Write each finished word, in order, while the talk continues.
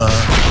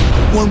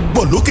wọ́n ń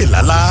gbọ́ lókè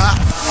lálá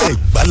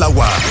Ẹ̀gbá la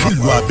wà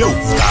nílùú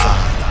Abẹ́òkúta.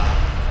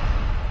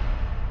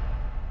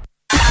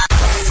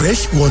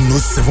 Fresh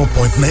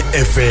 107.9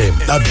 FM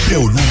lábẹ́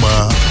Olúmọ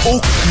ó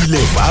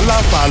kilẹ̀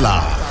fàlàfàlà.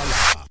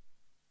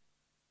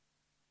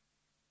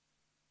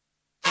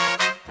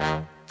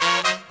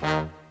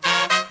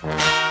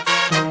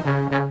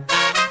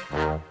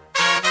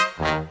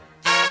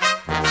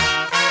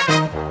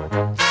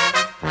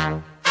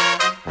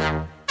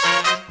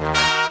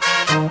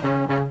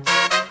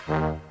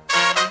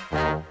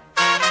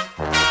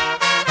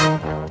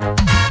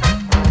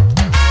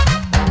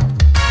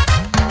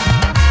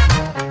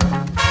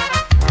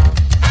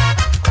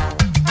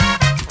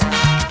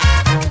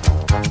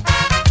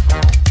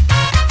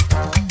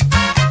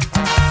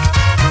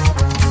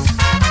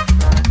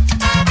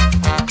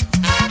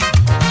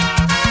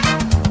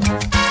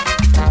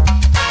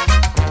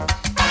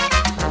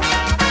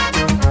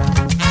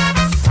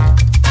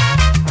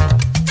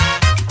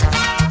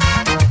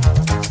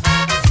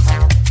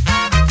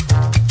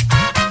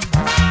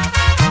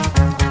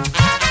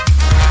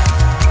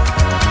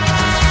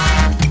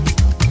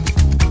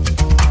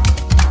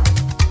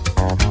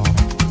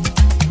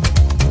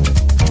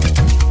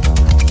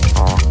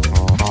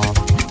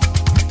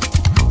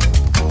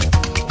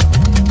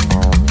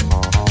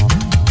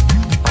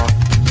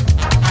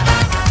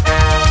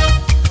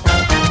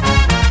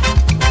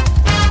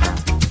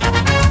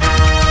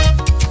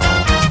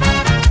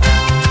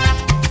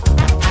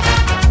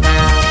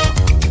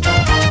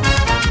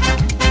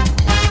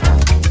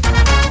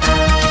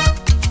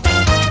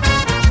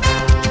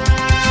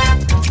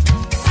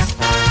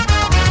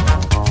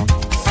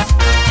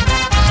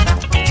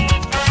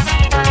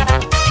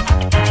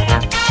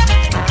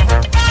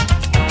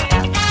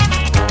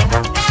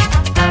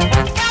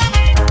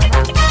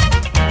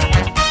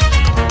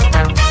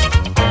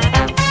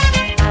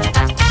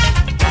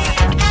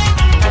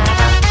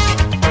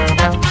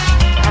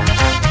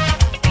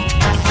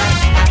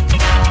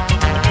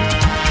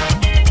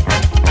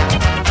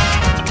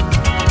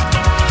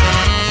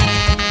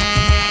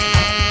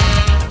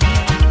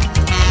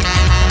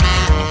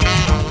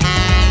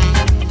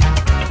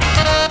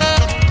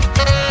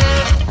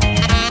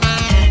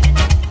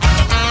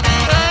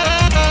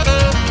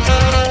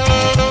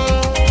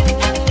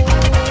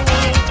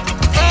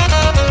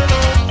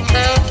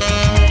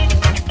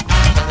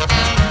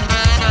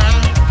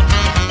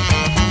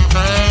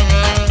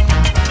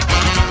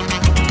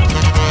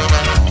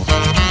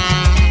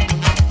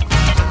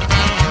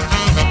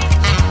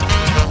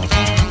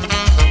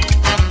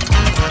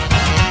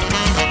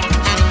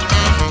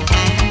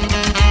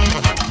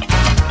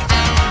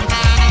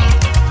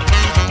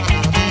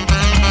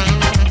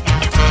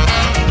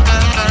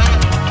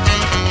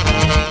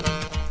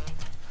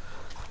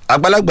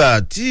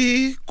 Àgbàlagbà tí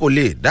kò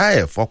lè dá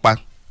ẹ̀fọ́ pa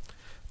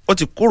ó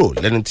ti kúrò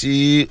lẹ́ni tí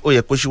ó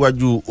yẹ kó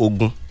síwájú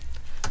ogun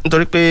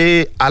nítorí pé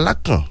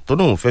alákàn tó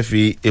lóun fẹ́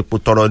fi epo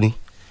tọrọ ni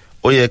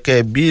ó yẹ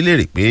kẹ́ bí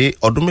léèrè pé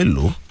ọdún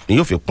mélòó ni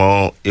yóò fi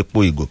pọn epo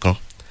ìgò kan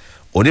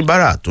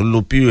oníbàárà tó ń lo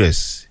POS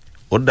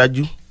ó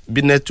dájú bí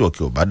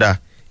nẹ́tíwọ̀kì ò bá dáa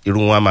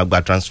irun wọn a máa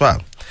gba transfer.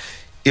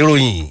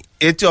 Ìròyìn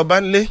etí ọba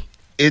ńlé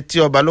etí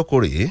ọba lóko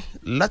rèé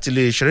láti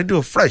lè ṣe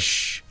rédíò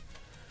Fresh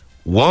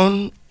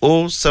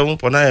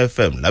 107.9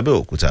 FM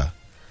lábẹ́òkúta.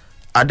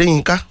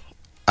 Adéyínká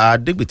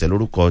Adégbìtẹ́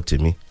lórúkọ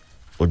tèmi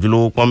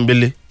ojúlówó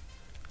pọ́nbélé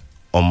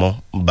ọmọ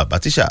bàbá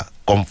tíṣà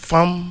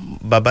confam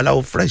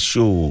babaláwo fresh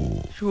o.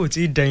 ṣé o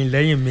ti dẹ̀yìn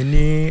lẹ́yìn mi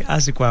ní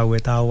àsìkò àwẹ̀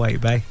tá a wà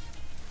ìbáyìí.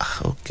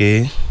 Ok.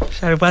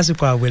 ṣáà ipá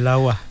àsìkò àwẹ̀ la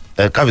wà.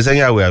 káfí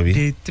sẹ́yìn àwẹ̀ àbí.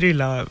 day 3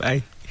 la wà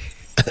báyìí.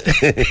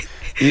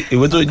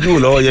 ìwé tó jù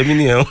lọ́wọ́ yẹmí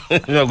nìyẹn.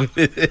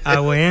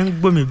 àwẹ̀ yẹn ń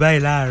gbòmí báyìí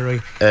láàárọ̀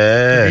yìí.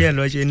 bí ẹ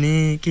lọ ṣe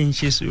ní kí n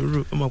ṣe sùúrù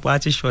ọmọ pa á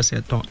ti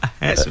ṣọ̀ṣẹ̀ tán.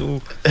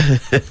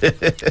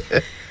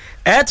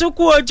 ẹ tún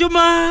kú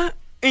ojúmọ́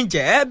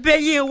ǹjẹ́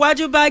bẹ́yìn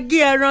iwájú bá gé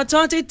ẹran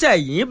tán títẹ̀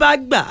yìí bá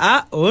gbà á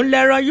òun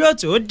lẹ́ran yóò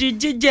tó di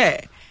jíjẹ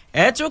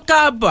ẹ tún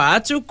káàbọ̀ á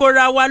tún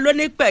kóra wa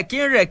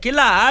lónípẹ̀kín rẹ̀ kí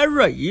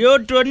làárọ̀ yìí ó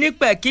do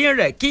nípẹ̀kín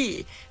rẹ̀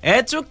kí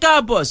ẹ tún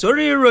káàbọ̀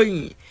sórí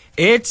ìròyìn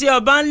etí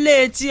ọba ńlé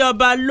etí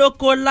ọba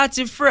lóko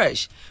láti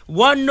Fresh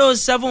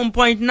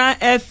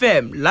 107.9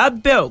 FM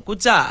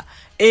lábẹ́òkúta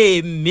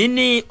èmi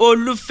ní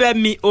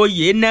Olúfẹ́mi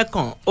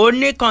Oyènẹ́kan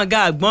oníkànga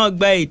àgbọ̀n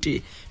ọgbà èdè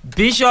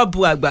bíṣọ̀bù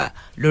àgbà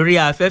lórí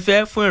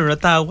afẹ́fẹ́ fún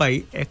ìrántá wa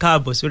yìí ẹ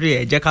káàbọ̀ sórí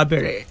ẹ jẹ́ ká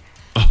bẹ̀rẹ̀.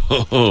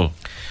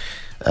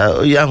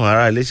 ó yá àwọn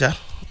ará ilé ṣá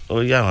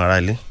ó yá àwọn ará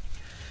ilé.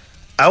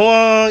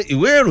 àwọn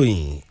ìwé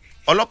ìròyìn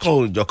ọlọ́kan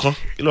òjọ̀kan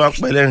kí ló wá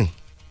pẹ́ lẹ́rìn.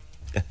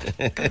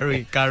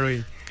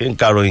 káròyìn. kí n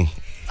káròyìn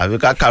àbí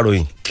ká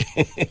káròyìn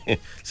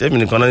sẹ́mi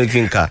nìkan náà ní kí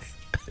n kà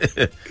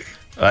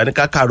wà ní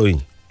ká káròyìn.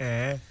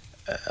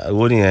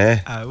 wo ni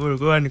ẹ. àwọn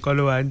olùkọ́ wa nìkan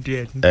ló wà ń di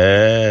ẹ̀.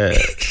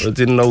 ó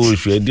ti náwó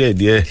oṣù ẹ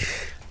díẹ̀díẹ̀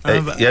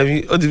yẹmi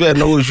ó ti fẹ́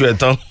náwó oṣù ẹ̀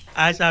tán.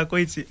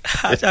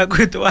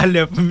 aṣáko tó wà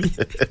lẹ̀ fún mi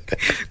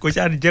kò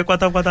ṣáà jẹ́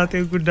pátápátá tó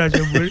ń kú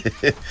dájọ́ borí.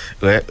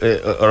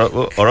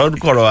 ọ̀rọ̀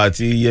kọ̀rọ̀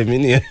àti yẹmi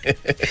nìyẹn.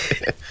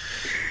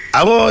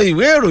 àwọn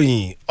ìwé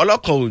ìròyìn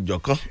ọlọ́kan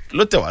òjọ̀kan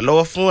ló tẹ̀ wá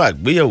lọ́wọ́ fún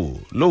àgbéyẹ̀wò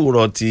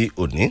lówùrọ̀ ti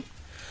òní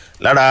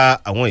lára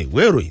àwọn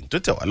ìwé ìròyìn tó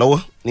tẹ̀ wá lọ́wọ́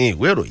ní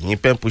ìwé ìròyìn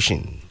pen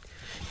pushing,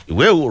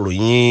 ìwé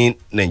ìròyìn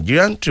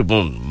Nigerian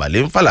Tribune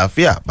Màlẹ́ ń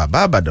fàlàáfíà bàbá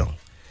àbàdàn,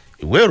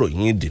 ìwé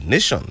ìròyìn The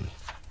Nation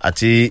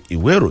àti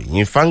ìwé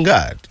ìròyìn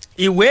Vanguard.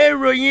 Ìwé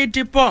ìròyìn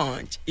The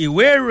Punch,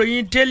 ìwé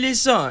ìròyìn Daily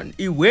Sun,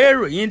 ìwé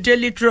ìròyìn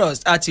Daily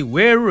Trust àti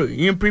ìwé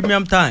ìròyìn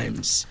Premium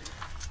Times.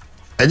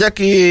 ẹ jẹ́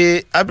kí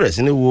a bẹ̀rẹ̀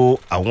sí ní wo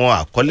àwọn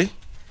àkọlé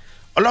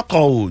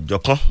ọlọ́kan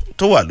òòjọ̀kan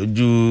tó wà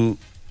lójú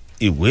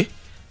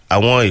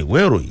àwọn ìwé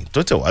ìròyìn tó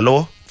tẹ̀ wá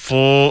lọ́wọ́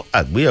fún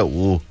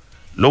àgbéyẹ̀wò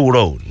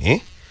lówùrọ̀ òní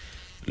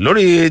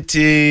lórí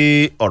ti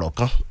ọ̀rọ̀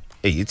kan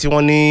èyí tí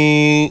wọ́n ní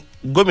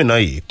gómìnà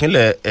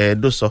ìpínlẹ̀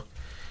Ẹdó sọ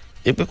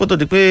pé kó tó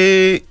di pé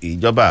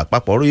ìjọba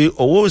àpapọ̀ rí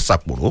owó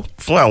ìsàpòrò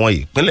fún àwọn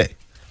ìpínlẹ̀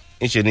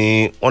ńṣe ni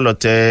wọ́n lọ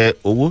tẹ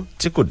owó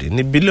tí kò dín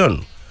ní bílíọ̀nù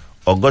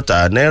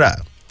 60 náírà.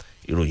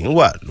 ìròyìn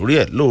wà lórí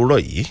ẹ̀ lówùrọ̀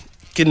yìí.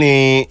 kí ni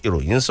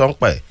ìròyìn sọ ń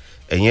pa ẹ̀?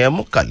 ẹ̀yin ẹ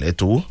mú kàlẹ́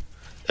towó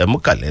ẹ mú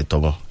kàlẹ́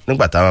tọmọ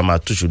nígbà tá a máa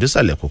túṣu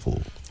désàlẹ̀ kòkò.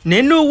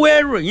 nínú ìwé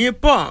ìròyìn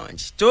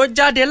Punch tó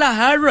jáde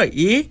láàárọ̀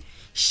yìí,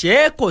 ṣé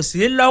kò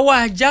sí lọ́wọ́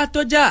ajá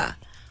tó jà?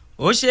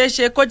 ó ṣeé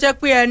ṣe kó jẹ́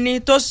pé ẹni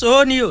tó so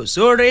ó ní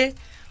òṣóore,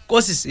 kò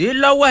sì sí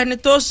lọ́wọ́ ẹni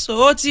tó so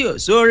ó tí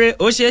òṣóore.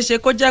 ó ṣeé ṣe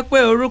kó jẹ́ pé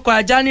orúkọ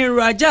ajá ní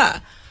ru ajá,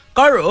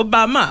 kọ́rọ̀ ó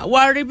bá máa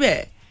wá rí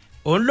bẹ́ẹ̀.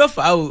 òun ló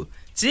fà á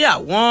tí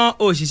àwọn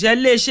òṣìṣẹ́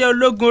iléeṣẹ́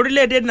ológun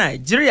orílẹ̀-èdè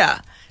Nàìjíríà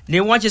ni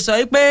wọ́n ti sọ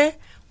pé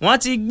wọ́n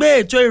ti gbé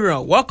ètò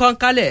ìrànwọ́ kan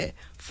kalẹ̀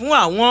fún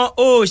àwọn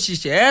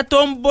òṣìṣẹ́ tó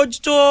ń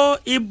bójútó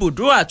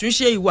ibùdó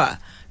àtúnṣe ìwà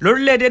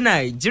lórílẹ̀-èdè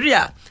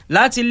Nàìjíríà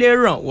láti lè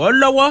ràn wọ́n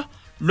lọ́wọ́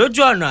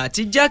lójú ọ̀nà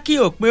àti jẹ́ kí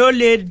òpin ó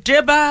lè dé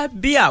bá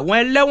bí àwọn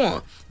ẹlẹ́wọ̀n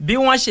bí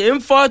wọ́n ṣe ń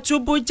fọ́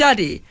túbú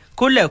jáde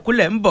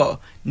kúlẹ̀kúlẹ̀ ń bọ̀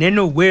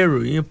nínú ìwé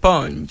ìròyìn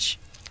Punch.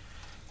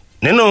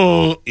 nínú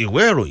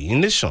ìwé ìròyìn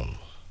Nation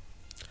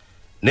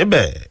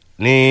níbẹ̀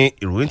ni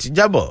ìròyìn ti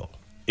jábọ̀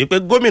pé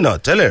gómìnà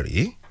tẹ́lẹ̀ rí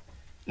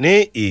ní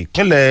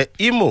ìpínlẹ̀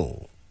Imo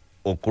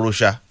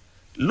Okorocha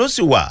ló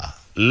sì wà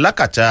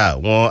lákàtà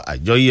àwọn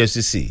àjọ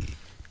EFCC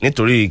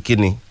nítorí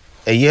kíni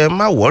ẹ̀yẹ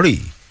má wọ́rì.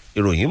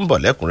 ìròyìn ń bọ̀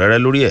lẹ́kùnrẹ́rẹ́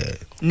lórí ẹ̀.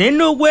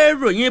 nínú ìwé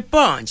ìròyìn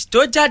Punch tó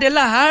jáde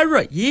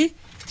láàárọ̀ yìí,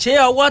 ṣé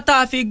ọwọ́ tá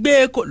a fi gbé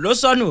kò ló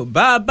sọnù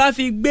bá a bá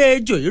fi gbé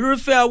jò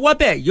irúfẹ́ ọwọ́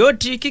bẹ́ẹ̀ yóò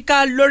di kíká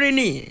lórí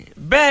ni.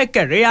 bẹ́ẹ̀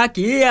kẹ̀rẹ́ a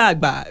kì í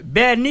àgbà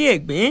bẹ́ẹ̀ ní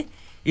ègbín.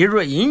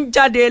 ìròyìn ń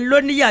jáde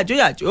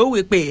lóníyàjóyàjó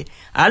wípé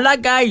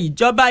alága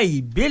ìjọba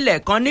ìbílẹ̀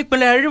kan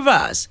nípínlẹ̀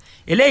Rivers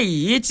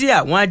eléyìí tí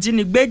àwọn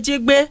ajínigbé jí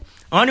gbé,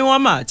 wọ́n ní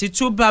wọ́n mà ti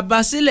tú bàbá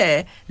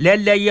sílẹ̀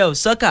lẹ́lẹ́yẹ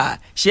òsọ́kà.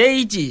 ṣé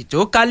ìjì tó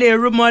kálé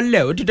irú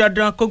mọ́lẹ̀ ó di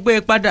dandan kó gbé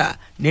padà?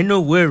 nínú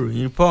ìwé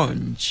ìròyìn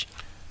Punch.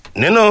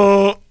 nínú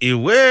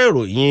ìwé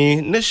ìròyìn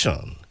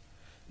Nation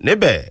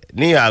níbẹ̀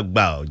ní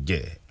àgbà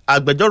ọ̀jẹ̀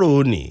agbẹjọ́rò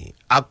ní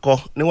akọ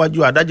níwájú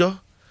adájọ́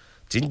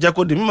tí ń jẹ́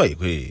kó di mímọ̀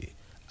pé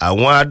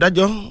àwọn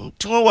adájọ́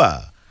tí wọ́n wà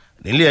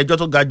nílé ẹjọ́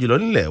tó ga jùlọ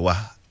nílẹ̀ wa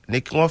ní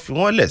kí wọ́n fi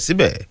wọ́n lẹ̀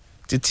síbẹ̀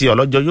títí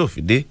ọlọ́jọ́ yóò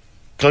fi dé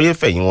kí wọ́n yé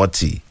fẹ̀yìn wọn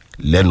tì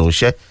lẹ́nu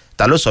iṣẹ́.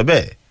 ta ló sọ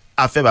bẹ́ẹ̀?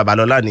 Afẹ́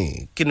Babalọ́lá ni.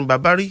 kí ni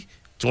bàbá rí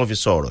tí wọ́n fi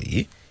sọ ọ̀rọ̀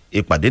yìí?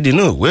 ìpàdé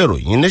dínú ìwé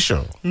ìròyìn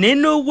Nation.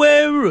 nínú ìwé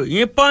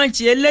ìròyìn Punch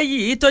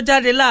eléyìí tó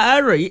jáde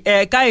láàárọ̀ yìí,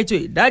 ẹ̀ka ètò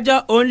ìdájọ́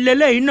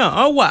òǹlẹ́lẹ́yìn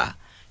náà wà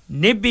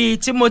níbi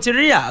tí mo ti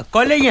rí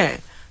àkọlé yẹn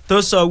tó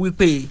sọ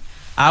wípé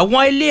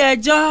àwọn ilé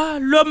ẹjọ́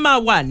ló máa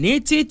wà ní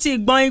títì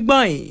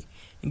gbọ̀ngbọ̀n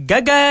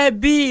gẹ́gẹ́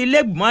bí ilé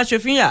ìgbìmọ̀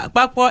aṣòfin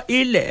àpapọ̀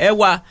ilẹ̀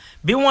wa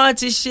bí wọ́n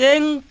ti ṣe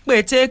ń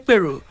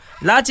pètèpèrò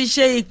láti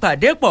ṣe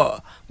ìpàdé pọ̀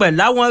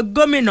pẹ̀lú àwọn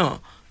gómìnà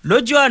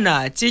lójú ọ̀nà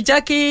àti jẹ́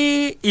kí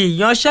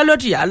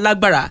ìyanṣẹ́lódì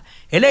alágbára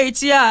eléyìí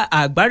tí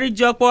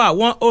àgbáríjọpọ̀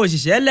àwọn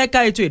òṣìṣẹ́ lẹ́ka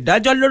ètò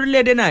ìdájọ́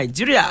lórílẹ̀‐èdè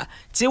Nàìjíríà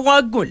tí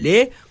wọ́n gùn lé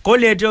kó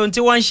lè di ohun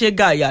tí wọ́n ń ṣe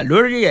gàyà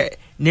lórí ẹ̀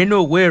nínú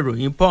ìwé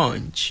ìròyìn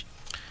Punch.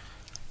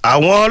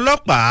 àwọn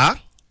ọlọ́pàá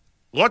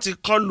wọ́n ti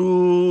kán lu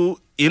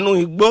inú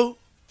igbó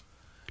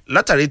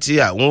látàrí ti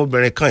àwọn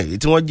obìnrin kan èyí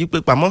tí wọ́n jí pé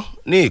pamọ́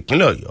ní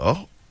ìpínlẹ̀ Ọ̀yọ́.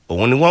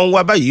 òun ni wọ́n ń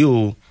wá báyìí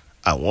o.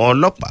 àwọn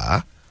ọlọ́pàá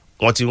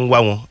wọ́n ti ń wá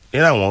wọn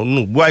nínú àwọn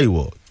nùgbó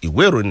àìwọ̀.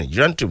 ìwé ìròyìn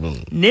Nigerian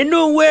Tribune. nínú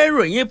ìwé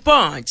ìròyìn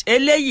Punch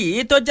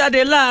eléyìí tó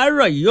jáde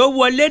láàárọ̀ yìí ó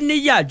wọlé ní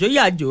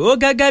yàjóyàjó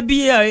gẹ́gẹ́ bí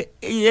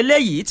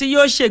eléyìí tí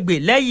yóò ṣègbè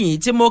lẹ́yìn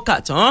tí mo kà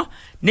tán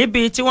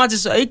níbi tí wọ́n ti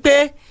sọ pé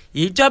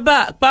ìjọba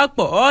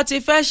àpapọ̀ ti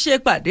fẹ́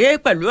ṣèpàdé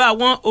pẹ̀lú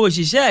àwọn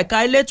òṣìṣẹ́ ẹ̀ka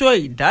elétò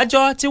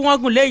ìdájọ́ tí wọ́n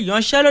gùn lé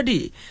ìyanṣẹ́lódì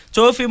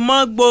tó fi mọ́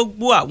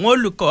gbogbo àwọn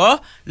olùkọ́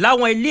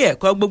láwọn ilé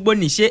ẹ̀kọ́ gbogbo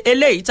nìṣe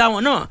eléyìí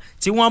táwọn náà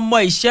tí wọ́n mọ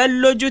iṣẹ́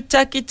lójú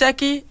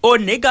tẹ́kítẹ́kí.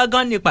 òní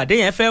gangan ni ìpàdé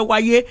yẹn fẹ́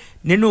wáyé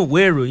nínú ìwé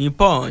ìròyìn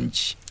Punch.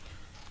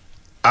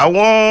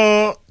 àwọn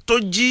tó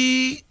jí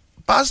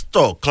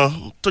pásítọ̀ kan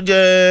tó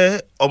jẹ́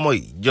ọmọ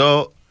ìjọ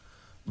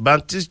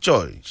Baptist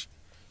Church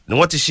ni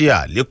wọ́n ti ṣe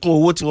àlékún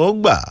owó tí wọ́n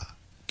gbà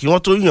kí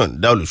wọ́n tó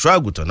yọ̀ǹda olùṣọ́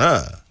àgùntàn náà.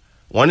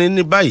 wọ́n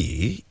ní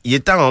báyìí iye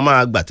táwọn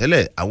máa gbà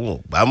tẹ́lẹ̀ àwọn ò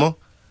gbà mọ́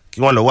kí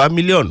wọ́n lọ wá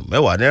mílíọ̀nù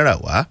 10 náírà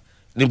wá.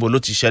 níbo ló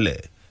ti ṣẹlẹ̀?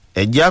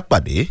 ẹ jẹ́ á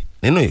pàdé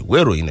nínú ìwé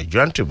ìròyìn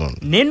Nigerian Tribune.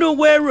 nínú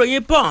ìwé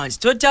ìròyìn Punch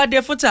tó jáde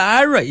fún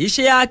tàárọ̀ yìí,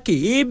 ṣé a kì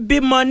í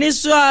bímọ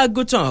níṣọ́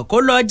àgùntàn kó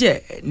lọ jẹ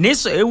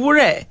níṣọ́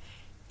ewúrẹ́?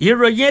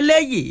 ìròyìn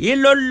eléyìí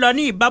ló lọ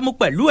ní ìbámu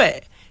pẹ̀lú ẹ̀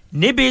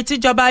níbi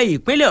tíjọba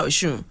ìpínlẹ̀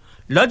Ọ̀ṣun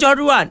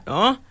lọ́jọ́rú àná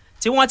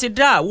tí wọ́n ti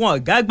dá àwọn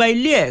ọ̀gá àgbà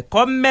ilé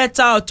ẹ̀kọ́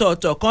mẹ́ta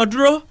ọ̀tọ̀ọ̀tọ̀ kan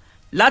dúró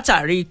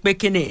látàrí pé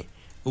kíni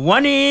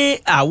wọ́n ní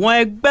àwọn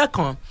ẹgbẹ́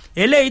kan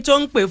eléyìí tó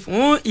ń pè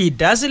fún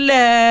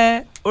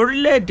ìdásílẹ̀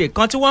orílẹ̀-èdè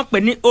kan tí wọ́n pè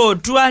ní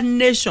Oòduà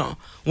Nation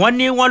wọ́n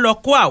ní wọ́n lọ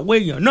kó àwọn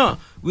èèyàn náà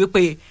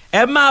wípé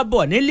ẹ máa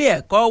bọ̀ nílé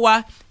ẹ̀kọ́ wa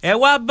ẹ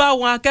wá bá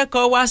àwọn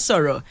akẹ́kọ̀ọ́ wa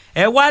sọ̀rọ̀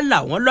ẹ wá là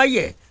wọ́n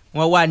lọ́yẹ̀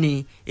wọ́n wá ní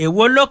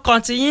èwo ló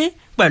kan ti yín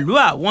pẹ̀lú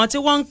àwọn tí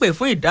wọ́n ń pè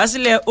fún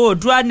ìdásílẹ̀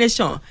Oòduà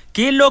Nation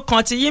kí ló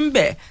kan ti yín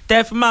bẹ̀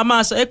tẹ́ fi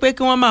máa sọ pé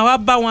kí wọ́n máa wá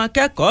bá wọn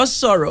akẹ́kọ̀ọ́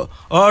sọ̀rọ̀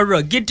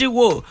ọ̀rọ̀ gidi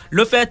wo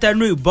ló fẹ́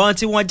tẹnu ìbọn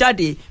tí wọ́n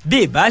jáde bí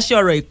ìbáṣe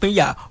ọ̀rọ̀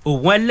ìpínyà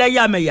òun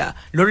ẹlẹ́yàmẹ̀yà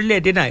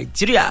lórílẹ̀‐èdè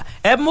Nàìjíríà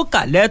ẹ mú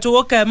kàlẹ́ tó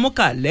wọ́kẹ́ ẹ mú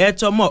kàlẹ́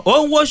tọmọ ó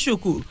ń wó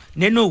ṣùkù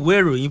nínú ìwé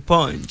ìròyìn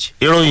Punch.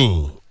 ìròyìn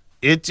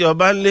etí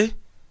ọba ńlé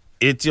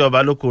etí ọba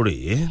lóko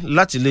rèé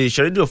láti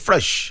iléeṣẹ́ rédíò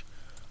Fresh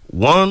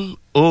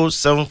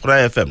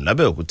 107.9 FM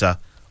lábẹ́òkúta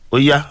ó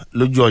yá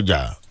lójú ọjà.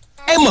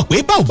 ẹ mọ̀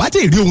pé bá ò bá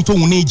tẹ̀ rí ohun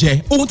tóun ní jẹ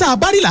ohun tá a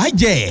bá rí là á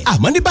jẹ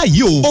àmọ́ ní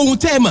báyìí o ohun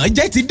tẹ́ ẹ mọ̀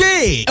jẹ́ ti dé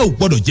ẹ ò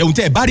gbọ́dọ̀ jẹ ohun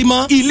tẹ́ ẹ bá rí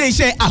mọ́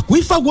iléeṣẹ́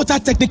Aquifer Water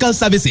Technical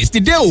Services ti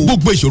dé o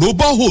gbogbo ìṣòro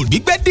borehole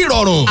gbígbẹ́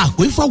dìrọ̀rùn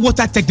Aquifer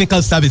Water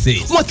Technical Services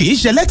wọn kì í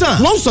ṣe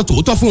lẹ́tàn wọ́n ń sọ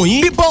tòótọ́ fún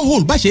yín bí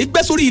borehole bá ṣe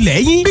gbẹ́ sórí ilẹ̀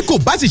yín bí kò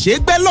bá sì ṣe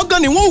gbẹ́ lọ́gán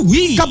ni wọ́n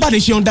wí kábàdé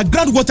ṣe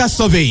underground water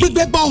survey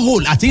gbígbẹ́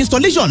borehole àti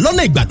installation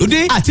lọ́nà ìgbàlódé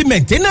àti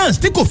maintenance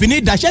tí kò fi ní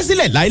daṣẹ́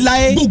sílẹ̀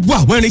láéláé gbogbo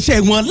àwọn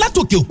irinṣẹ́ wọn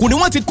látòkè òkun ni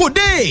wọ́n ti kó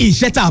dé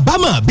iṣẹ́ tá a bá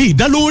mọ̀ bí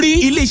ìdánlórí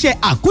iléeṣẹ́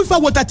Aquifer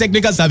Water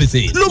Technical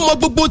Services ló mọ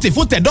gbogbo tì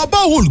fún tẹ̀dọ́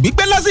borehole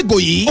gbígbẹ́ lásìkò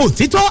yìí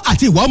òtítọ́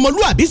àti ìwà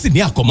ọmọlúwàbí sì ní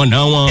àkọ́mọ́ná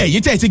wọn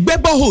ẹ̀yin tẹ́ ti gbẹ́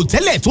borehole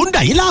tẹ́lẹ̀ tó ń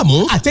dà yín láàmú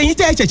àtẹ̀yin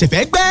tẹ́ ṣẹ̀ṣẹ̀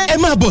fẹ́ gbẹ́ ẹ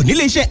máa bọ̀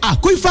nílé iṣẹ́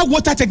Aquifer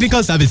Water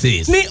Technical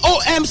Services ní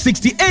OM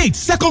 68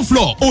 second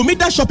floor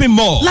Omida Shopping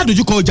Mall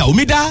ládojúkọ ọjà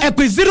Omida ẹ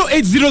pè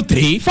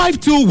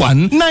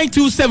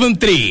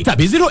 0803-521-9273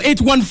 tàbí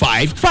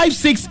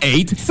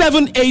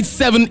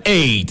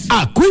 0815-568-7878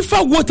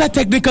 Aquifer Water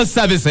Technical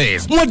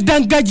Services wọ́n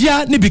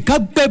dángájá níbi ká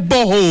gbẹ́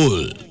borehole.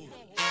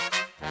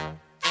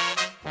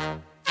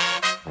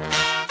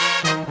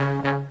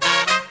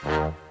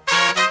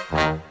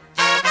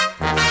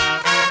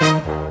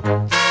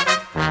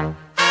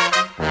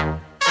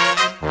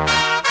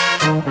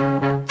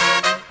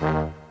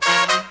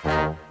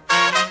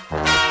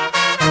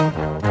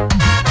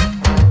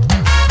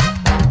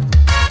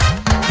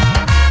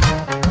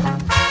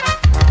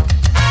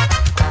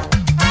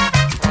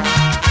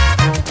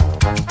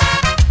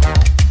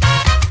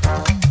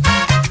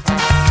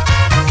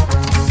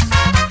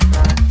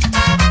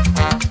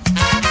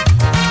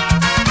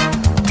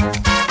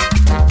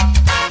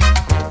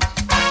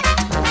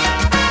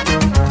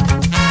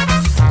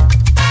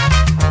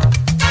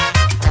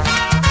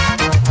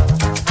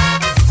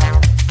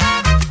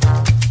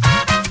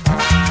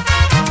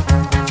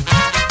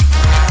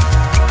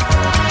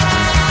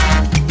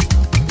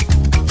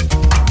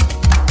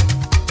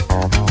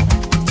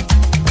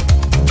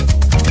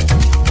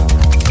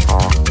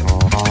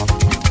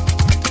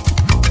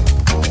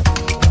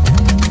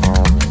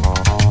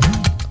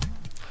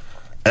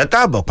 ẹ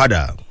káàbọ̀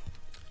padà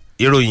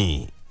ìròyìn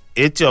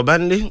etí ọba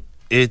ńlé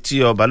etí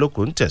ọba lóko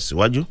ń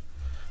tẹ̀síwájú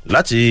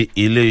láti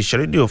iléeṣẹ́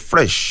rédíò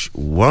Fresh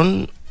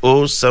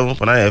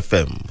 107.9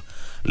 FM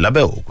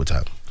lábẹ́òkúta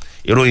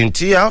ìròyìn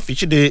tí a fi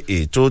ṣíde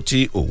ètò ti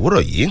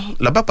òwúrọ̀ yìí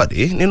labápàdé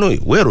nínú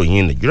ìwé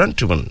ìròyìn Nigerian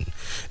Tribune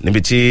níbi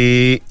tí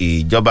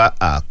ìjọba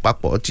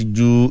àpapọ̀ ti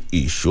ju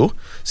ìṣó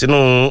sínú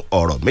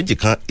ọ̀rọ̀ méjì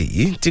kan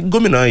èyí tí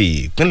gómìnà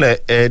ìpínlẹ̀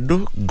Edo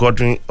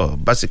Godwin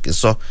Obaseki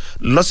sọ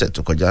lọ́sẹ̀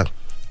tó kọjá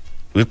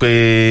wípé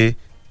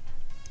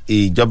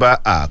ìjọba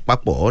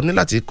àpapọ̀ ní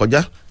láti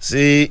kọjá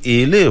sí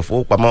ilé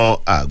ìfowópamọ́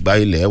àgbà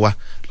ilẹ̀ wa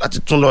láti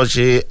tún lọ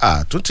ṣe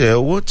àtúntẹ̀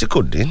owó tí kò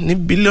dín ní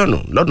bílíọ̀nù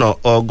lọ́nà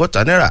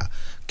 60 náírà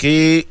kí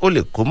ó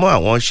lè kó mọ́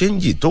àwọn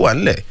ṣéǹjì tó wà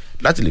nílẹ̀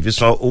láti lè fi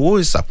san owó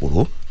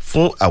ìsàpòrò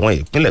fún àwọn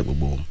ìpínlẹ̀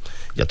gbogbo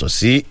yàtọ̀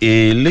sí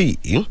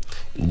eléyìí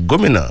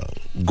gómìnà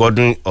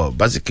Godwin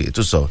Obaseki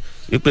tó sọ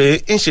wípé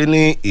ńṣe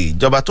ni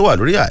ìjọba tó wà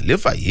lórí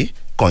àléfà yìí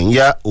kàn ń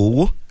yá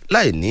owó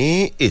láì ní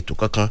ètò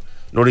kankan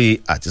lórí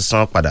àti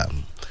san padà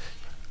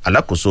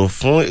alákòóso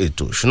fún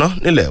ètò ìṣúná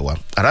nílẹ̀ wa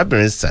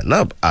arábìnrin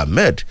Zainab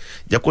Ahmed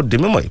jẹ́ kó di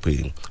mímọ̀ pé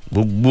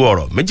gbogbo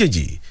ọ̀rọ̀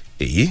méjèèjì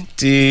èyí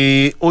tí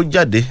ó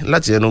jáde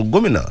láti ẹnu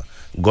gómìnà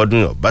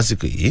Godwin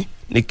Obaseki yìí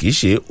ni kì í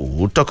ṣe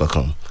òótọ́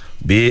kankan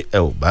bí ẹ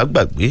ò bá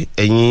gbàgbé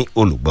ẹ̀yin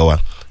olùgbọ́ wa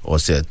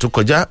ọ̀sẹ̀ tó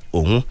kọjá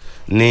òun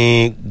ni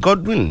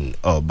Godwin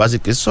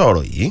Obaseki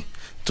sọ̀rọ̀ yìí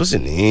tó sì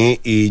ní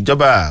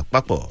ìjọba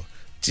àpapọ̀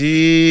tí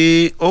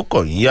ó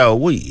kàn ń yá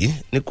owó yìí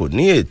ni kò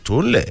ní ètò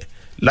ńlẹ̀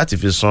láti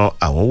fi san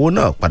àwọn owó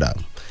náà padà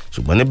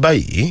ṣùgbọ́n ní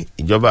báyìí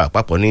ìjọba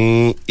àpapọ̀ ní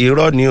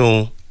irọ́ ni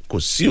òun kò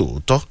sí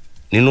òótọ́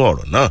nínú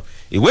ọ̀rọ̀ náà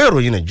ìwé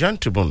ìròyìn Nigerian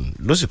Tribune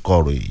ló sì kọ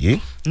ọ̀rọ̀ yìí.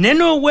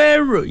 nínú ìwé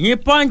ìròyìn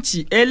Punch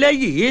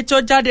eléyìí tó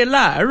jáde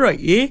láàárọ̀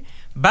yìí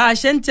bá a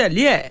ṣe ń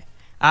tẹ̀lé ẹ̀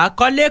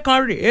àkọlé kan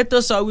rèé tó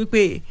sọ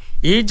wípé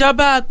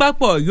ìjọba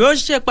àpapọ̀ yóò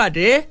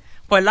ṣèpàdé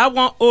pẹ̀lú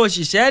àwọn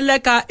òṣìṣẹ́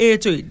lẹ́ka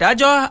ètò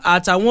ìdájọ́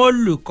àtàwọn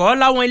olùkọ́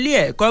láwọn ilé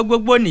ẹ̀kọ́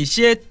gbogbo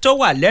nìṣe tó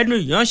wà lẹ́nu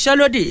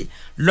ìyanṣẹ́lódì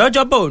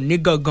lọ́jọ́bọ̀ òní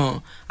gangan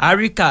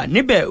àríkà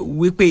níbẹ̀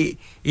wípé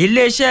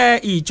iléeṣẹ́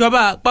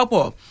ìjọba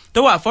àpapọ̀ tó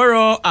wà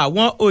fọ́rọ̀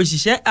àwọn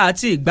òṣìṣẹ́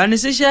àti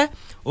ìgbanisíṣẹ́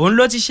òun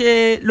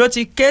ló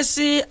ti ké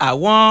sí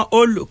àwọn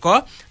olùkọ́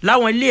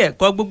láwọn ilé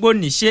ẹ̀kọ́ gbogbo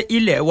nìṣe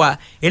ilé wa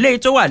eléyìí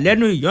tó wà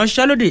lẹ́nu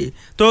ìyanṣẹ́lódì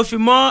tó fi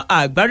mọ́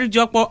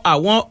àgbáríjọpọ̀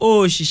àwọn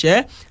òṣìṣẹ́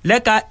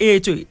lẹ́ka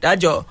ètò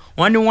ìdájọ́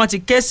wọn ni wọ́n ti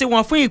ké sí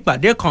wọn fún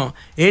ìpàdé kan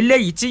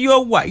eléyìí tí yóò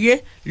wáyé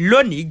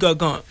lónìí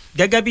gangan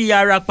gẹ́gẹ́ bí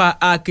arapa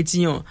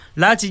akitiyan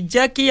láti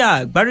jẹ́ kí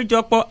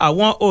àgbáríjọpọ̀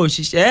àwọn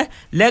òṣìṣẹ́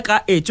lẹ́ka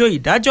ètò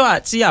ìdájọ́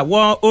àti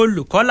àwọn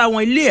olùkọ́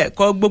láwọn ilé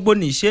ẹ̀kọ́ gbogbo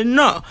nìṣe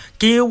náà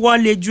kí wọ́n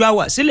lè ju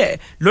àwà sílẹ̀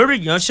lórí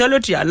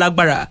ìyanṣẹ́lódì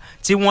alágbára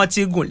tí wọ́n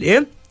ti gùn lé.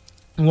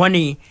 wọ́n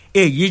ní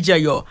èyí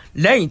jẹyọ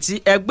lẹ́yìn tí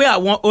ẹgbẹ́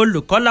àwọn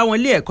olùkọ́ láwọn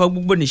ilé ẹ̀kọ́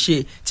gbogbo nìṣe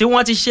tí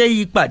wọ́n ti ṣe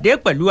ìpàdé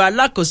pẹ̀lú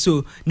alákòóso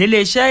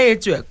níléeṣẹ́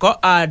ètò ẹ̀kọ́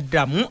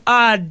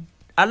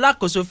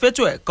alákòóso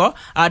fétò ẹ̀kọ́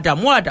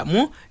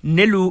Àdàmú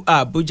nílùú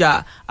Àbújá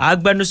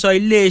agbẹnusọ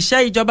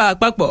iléeṣẹ́ ìjọba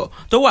àpapọ̀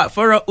tó wà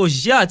fọ́rọ̀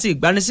òṣìṣẹ́ àti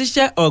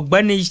ìgbanisíṣẹ́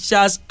ọ̀gbẹ́ni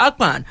Charles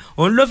Akpan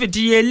òun ló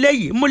fìdí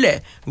eléyìí múlẹ̀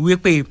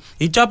wípé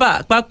ìjọba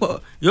àpapọ̀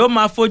yóò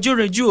máa fojú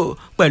rinjú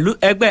pẹ̀lú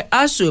ẹgbẹ́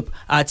ASUP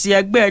àti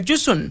ẹgbẹ́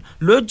JUSUN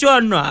lójú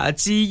ọ̀nà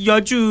àti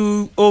yọjú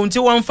ohun tí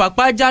wọ́n ń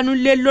fapá jánu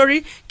lé lórí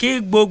kí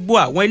gbogbo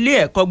àwọn ilé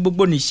ẹ̀kọ́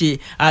gbogbo nìṣe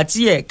àti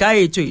ẹ̀ka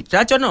ètò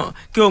ìdájọ́ náà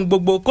kí ohun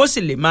gbogbo kó sì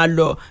lè máa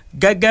lọ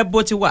gẹ́gẹ́ bó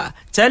ti wà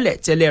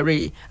tẹ́lẹ̀ rí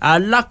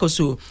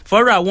alákòóso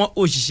fọ́rọ̀ àwọn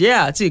òṣìṣẹ́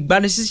àti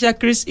ìgbanisíṣẹ́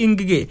Chris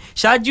Ngige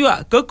ṣáájú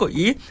àkókò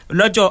yìí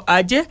lọ́jọ́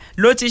ajé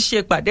ló ti ṣe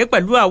pàdé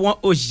pẹ̀lú àwọn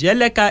òṣìṣẹ́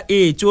lẹ́ka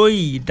ètò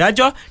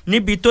ìdájọ́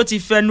níbi tó ti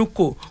fẹnu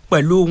kò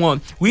pẹ̀lú wọn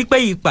wípé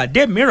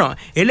ìpàdé mìíràn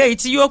eléyìí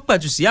tí yóò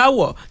pẹ̀tù sí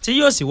àwọ̀ tí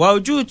yóò sì wá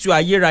ojútùú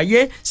ayérayé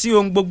sí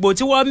ohun gbogbo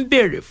tí wọ́n ń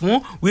béèrè fún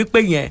wípé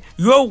yẹn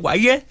yóò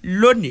wáyé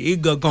lónìí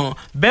gangan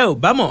bẹ́ẹ̀ ò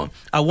bá mọ̀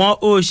àwọn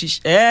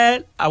òṣìṣẹ́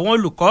àwọn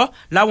olùkọ́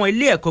láwọn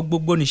ilé ẹ̀kọ́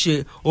gbogbo nìṣe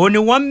òun ni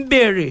wọ́n ń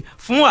béèrè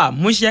fún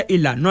àmúṣẹ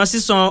ìlànà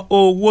sísan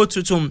owó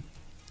tuntun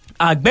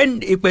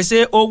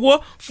ìpèsè owó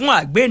fún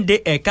àgbéǹde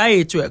ẹ̀ka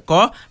ètò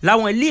ẹ̀kọ́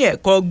láwọn ilé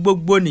ẹ̀kọ́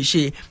gbogbo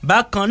nìṣe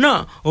bákan náà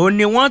òun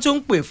ni wọ́n tún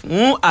ń pè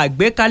fún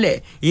àgbékalẹ̀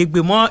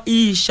ìgbìmọ̀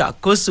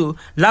ìṣàkóso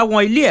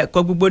láwọn ilé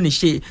ẹ̀kọ́ gbogbo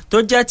nìṣe tó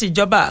jẹ́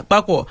tìjọba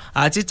àpapọ̀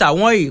àti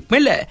tàwọn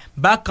ìpínlẹ̀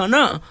bákan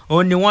náà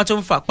òun ni wọ́n tún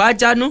ń fapá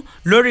jánu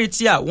lórí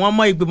ti àwọn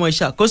ọmọ ìgbìmọ̀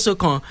ìṣàkóso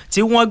kan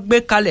tí wọ́n gbé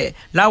kalẹ̀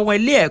láwọn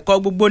ilé ẹ̀kọ́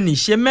gbogbo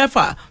nìṣe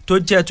 6 tó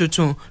jẹ́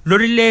tuntun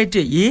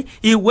lórílẹ̀‐èdè yìí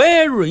ìwé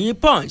ìròyìn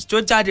Punch tó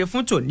jáde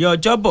fún tòní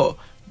ọjọ́bọ̀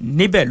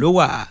níbẹ̀ ló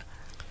wà.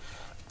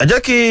 ẹ jẹ́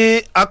kí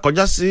a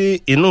kọjá sí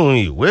inú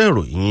ìwé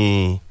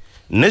ìròyìn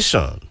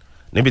Nation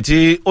níbi tí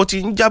ó ti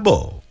ń jábọ̀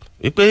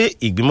wípé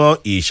ìgbìmọ̀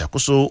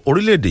ìṣàkóso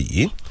orílẹ̀-èdè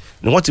yìí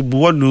ni wọ́n ti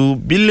buwọ́ lu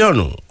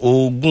bílíọ̀nù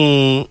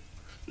 20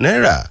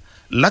 náírà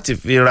láti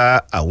fi ra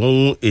àwọn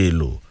ohun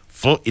èlò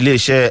fún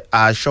iléeṣẹ́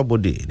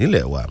aṣọ́bodè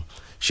nílẹ̀ wa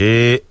ṣé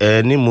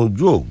ẹni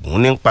mojú ògùn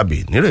ní pàbí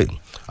nírè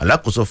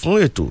alákòóso fún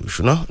ètò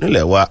ìṣúná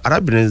nílẹ̀ wa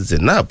arábìnrin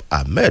Zainab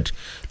Ahmed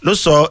ló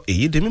sọ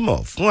èyí di mímọ̀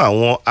fún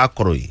àwọn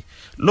akọ̀ròyìn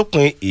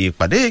lópin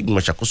ìpàdé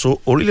ìgbìmọ̀ ìṣàkóso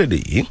orílẹ̀-èdè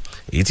yìí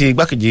èyí tí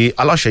igbákejì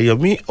aláṣẹ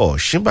Yẹmí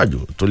Ọ̀ṣínbàjò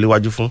tó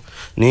léwájú fún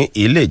ní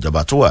ilé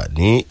ìjọba tó wà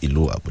ní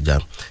ìlú Àbújá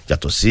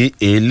yàtọ̀ sí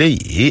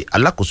eléyìí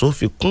alákòóso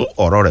fi kún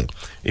ọ̀rọ̀ rẹ̀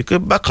wípé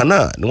bákan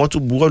náà ni wọ́n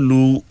tún buwọ́ lu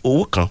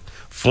owó kan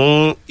fún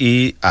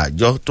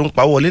àjọ tó ń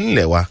pawó wọlé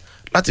nílẹ̀ wa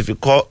láti fi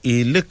kọ́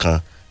ilé kan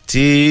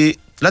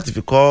láti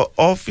fi kọ́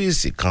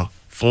ọ́fíìsì kan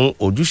fún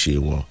ojúṣe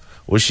wọn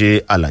ó ṣe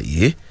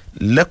àlàyé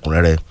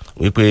lẹ́kùnrẹ́rẹ́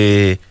wípé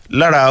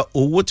lára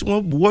owó tí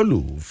wọ́n buwọ́lù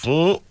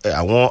fún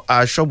àwọn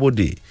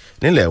aṣọ́bodè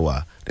nílẹ̀ wa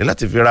ní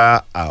láti fi ra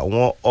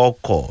àwọn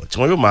ọkọ̀ tí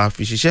wọ́n yóò máa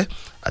fi ṣiṣẹ́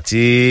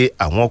àti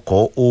àwọn ọkọ̀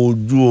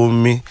ojú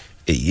omi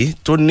èyí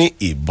tó ní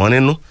ìbọn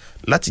nínú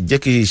láti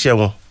jẹ́ kí iṣẹ́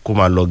wọn kó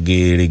máa lọ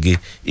gerege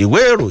ìwé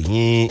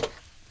ìròyìn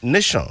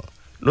Nation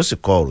ló sì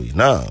kọ ìròyìn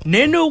náà.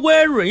 nínú ìwé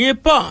ìròyìn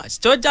Punch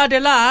tó jáde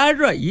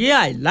láàárọ̀ yìí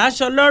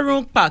àìláṣọ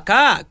lọ́rùn pàká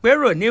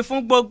àpérò ní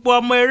fún gbogbo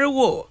ọmọ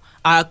eréwò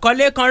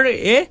àkọlé kan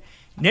rèé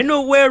nínú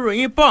ìwé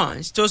ìròyìn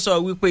Punch tó sọ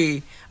wípé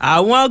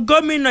àwọn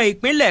gómìnà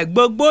ìpínlẹ̀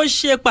gbogbo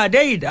ṣe pàdé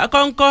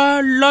ìdákọ́ńkọ́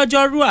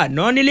lọ́jọ́rú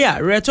àná nílé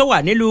ààrẹ tó wà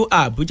nílùú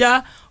Àbújá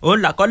òun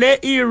làkọlé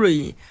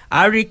ìròyìn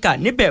àríkà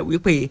níbẹ̀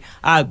wípé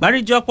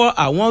àgbáríjọpọ̀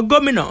àwọn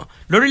gómìnà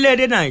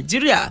lórílẹ̀‐èdè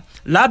Nàìjíríà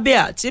lábẹ́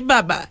àti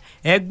bàbá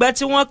ẹgbẹ́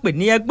tí wọ́n pè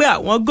ní ẹgbẹ́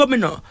àwọn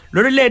gómìnà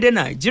lórílẹ̀‐èdè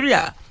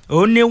Nàìjíríà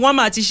òun ni wọ́n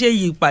máa ti ṣe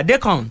ìpàdé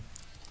kan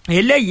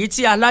eléyìí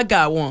tí alága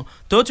àwọn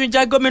tó tún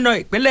jẹ́ gómìnà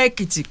ìpínlẹ̀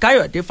Èkìtì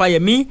Káyọ̀dé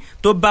Fáyẹmí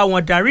tó bá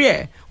wọn darí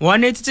ẹ̀ wọ́n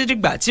ní títí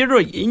dìgbà tí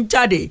ròyìn ń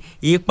jáde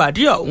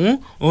ìpàdé ọ̀hún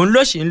òun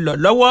ló sì ń lọ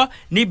lọ́wọ́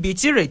níbi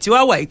tí ìrètí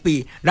wá wà pé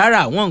lára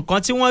àwọn nǹkan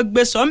tí wọ́n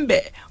gbé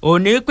sọ́ńbẹ̀ òun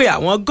ní pé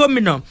àwọn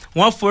gómìnà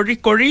wọ́n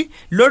foríkorí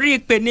lórí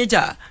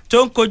ìpèníjà tó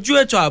ń kojú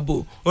ètò ààbò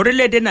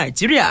orílẹ̀-èdè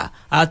Nàìjíríà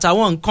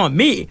àtàwọn nǹkan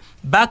míì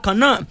bákan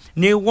náà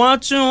ni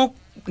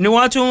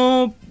wọ́n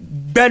tún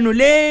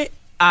gbẹnulé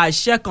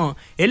àṣẹ kan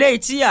eléyìí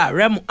tí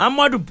ààrẹ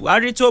Muhammadu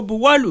Buhari tó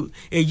buwọ́lù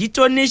èyí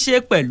tó ní ṣe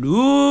pẹ̀lú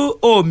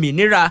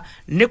òmìnira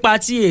nípa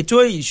ti ètò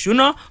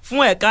ìṣúná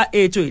fún ẹ̀ka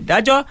ètò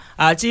ìdájọ́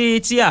àti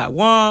ti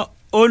àwọn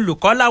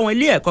olùkọ́ láwọn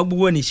ilé ẹ̀kọ́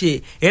gbogbo nìṣe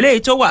eléyìí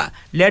tó wà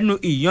lẹ́nu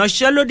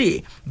ìyanṣẹ́lódì.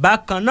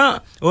 Bákan náà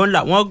òun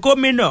làwọn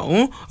gómìnà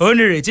ọ̀hún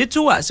onírètí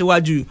tún wà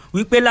síwájú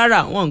wípé lára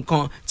àwọn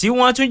nǹkan tí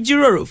wọ́n tún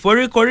jíròrò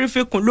foríkorí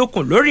fikùn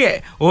lukùn lórí ẹ̀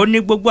ó ní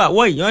gbogbo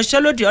àwọn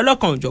ìyanṣẹ́lódì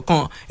ọlọ́kan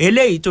òjọ̀kan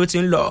eléyìí tó ti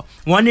ń lọ.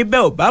 Wọ́n ní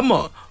bẹ́ẹ̀ ò bá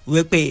mọ̀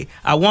wípé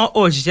àwọn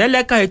òṣìṣẹ́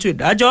lẹ́ka ètò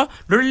ìdájọ́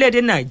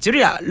lórílẹ̀‐èdè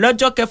Nàìjíríà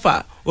lọ́jọ́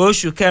 6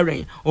 oṣù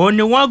kẹrin òun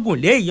ni wọ́n gùn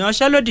lé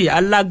ìyanṣẹ́lódì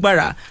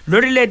alágbára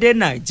lórílẹ̀‐èdè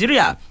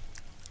Nàìjíríà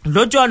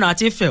lójú ọ̀nà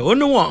àti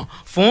fẹ̀hónúhàn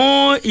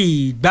fún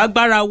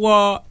ìgbàgbára wọ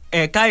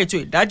ẹ̀ka ètò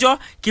ìdájọ́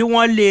kí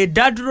wọ́n lè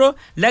dá dúró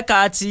lẹ́ka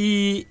ti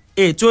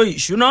ètò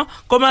ìṣúná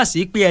kó má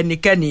sí pé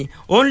ẹnikẹ́ni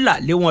ó ń là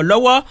lé wọn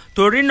lọ́wọ́.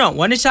 Torí náà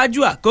wọ́n ní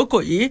ṣáájú àkókò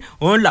yìí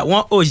òun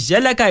làwọn òṣìṣẹ́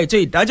lẹ́ka ètò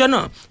ìdájọ́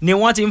náà ni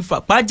wọ́n ti ń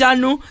fapá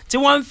jánu tí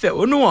wọ́n ń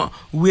fẹ̀hónú hàn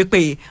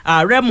wípé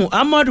ààrẹ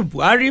Muhammadu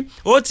Buhari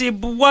ó ti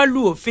buwọ́lù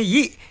òfin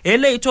yìí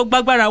eléyìí tó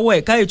gbágbára wọ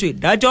ẹ̀ka ètò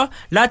ìdájọ́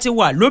láti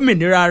wà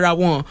lómìnira ara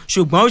wọn.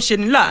 Ṣùgbọ́n ó ṣe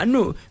ní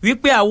láàánú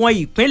wípé àwọn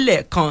ìpínlẹ̀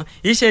kan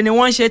iṣẹ́ ni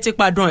wọ́n ṣe ti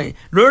padàn ẹ̀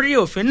lórí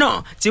òfin náà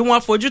tí wọ́n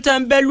fojú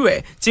tẹ́ńbẹ́lú ẹ̀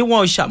tí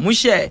wọ́n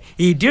ṣàmúṣẹ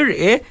ìdí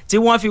rèé tí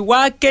wọ́n fi wá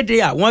kéde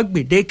àwọn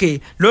gbèdéke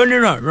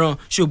lóníranran.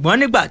 Ṣùgbọ́n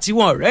nígbà tí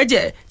wọ́n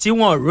rẹ́jẹ̀ tí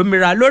wọ́n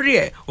rómìnira lórí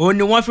ẹ̀ òun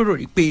ni wọ́n fi rò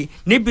rí pé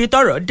níbi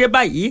tọ́rọ̀ dé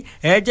báyìí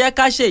ẹ jẹ́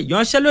ká ṣe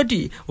ìyanṣẹ́lódì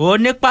òun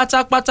ní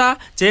pátápátá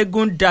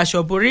tẹ́gun daṣọ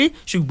borí.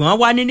 Ṣùgbọ́n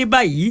wá ní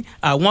báyìí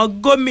àwọn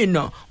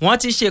gómìnà wọ́n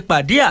ti ṣe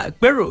pàdé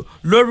àpérò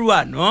lóru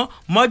àná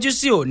mọ́jú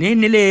sí òní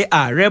nílé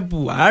ààrẹ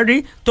Buhari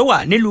tó wà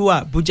nílùú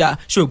Àbújá.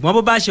 Ṣùgbọ́n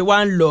bó bá ṣe wá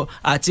ń lọ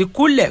àti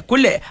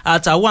kúlẹ̀kúlẹ̀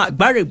àtàwọn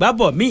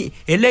àgbárègbábọ̀ míì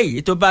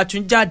eléyìí tó bá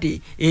tún jáde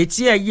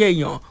etí ẹyẹ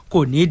èèyàn kò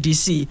ní di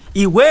sí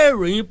ìwé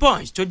ìròyìn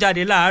Punch tó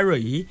jáde láàárọ̀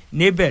yìí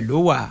níbẹ̀ ló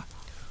wà.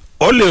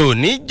 olè ò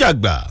ní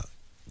jàgbà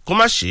kó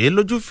má ṣe é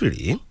lójú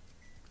fìrí.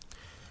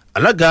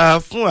 Alága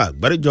fún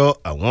àgbáríjọ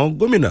àwọn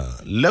gómìnà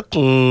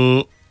lẹ́kùn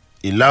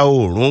ìlà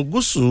oòrùn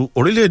gúúsù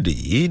orílẹ̀-èdè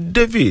yìí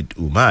David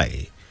Umahi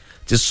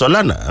ti sọ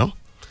lánàá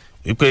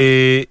wípé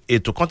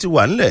ètò kan ti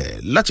wà nílẹ̀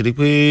láti rí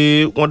pé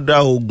wọ́n dá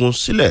ogun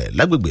sílẹ̀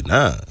lágbègbè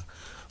náà.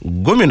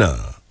 Gómìnà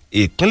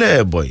ìpínlẹ̀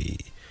Ebonyi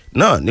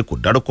náà ni kò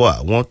dárúkọ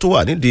àwọn tó wà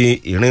nídìí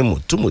ìrìn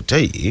mùtúmùtẹ́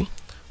yìí.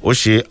 Ó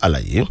ṣe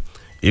àlàyé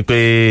wípé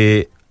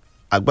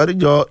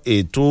àgbáríjọ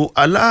ètò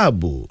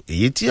aláàbò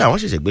èyí tí àwọn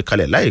ṣẹ̀ṣẹ̀ gbé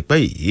kalẹ̀ láìpẹ́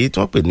yìí tí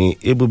wọ́n pè ní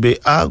Ebube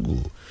Agu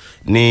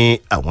ni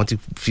àwọn ti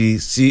fi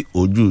sí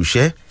ojú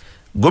iṣẹ́.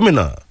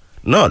 Gómìnà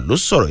náà ló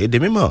sọ̀rọ̀ èdè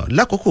mímọ́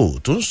lákòókò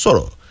tó ń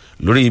sọ̀rọ̀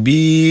lórí bí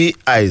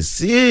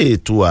àìsí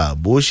ètò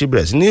ààbò ṣe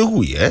bẹ̀rẹ̀ sí ní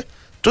hùyẹ́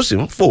tó sì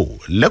ń fò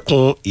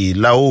lẹ́kùn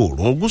ìlà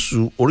oòrùn gúúsù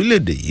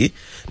orílẹ̀-èdè yìí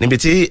níbi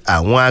tí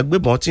àwọn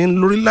agbébọn ti ń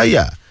lórí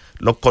láyà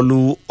lọ́kọlù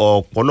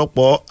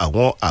ọ̀pọ̀lọpọ̀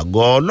àwọn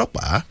àgọ́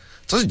ọlọ́pàá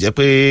tó sì jẹ́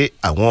pé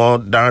àwọn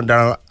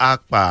darandaran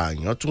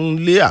apààyàn tún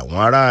lé àwọn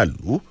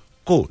aráàlú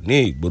kò ní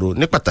ìgboro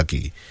ní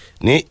pàtàkì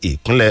ní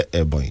ìpínlẹ̀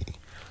Ebonyi.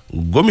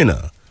 Gómìnà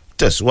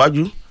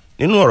tẹ̀síwájú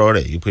nínú ọ̀rọ̀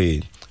rẹ̀ yìí pé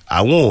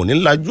àwọn ò ní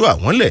lajú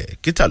àwọn lẹ̀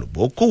kí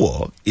tàlùbọ́ kó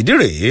wọ̀. Ìdí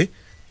rèé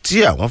tí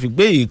àwọn fi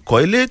gbé ikọ̀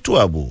elétò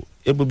ààbò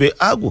Ebube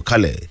Agu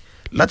kalẹ̀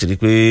láti rí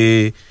pé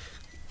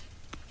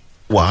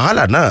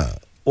wàhálà náà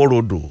ó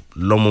rodò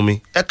lọ́mumi.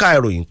 Ẹ̀ka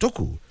ìròyìn tó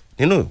kù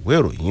nínú ìwé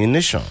ìròyìn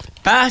Nation.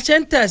 bá a ṣe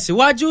ń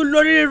tẹ̀síwájú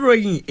lórí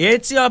ìròyìn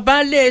etí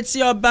ọba lé etí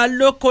ọba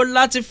lóko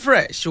láti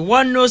Fresh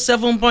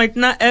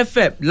 107.9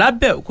 FM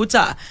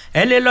lábẹ́òkúta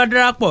ẹ lè lọ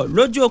darapọ̀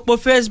lójú òpó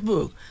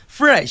Facebook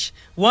Fresh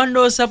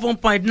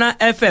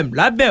 107.9 FM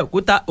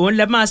lábẹ́òkúta òun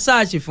lẹ máa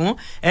ṣáàṣì fún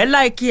ẹ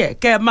láìkí ẹ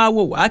kẹ́ ẹ máa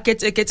wò wá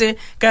kétékété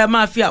kẹ́ ẹ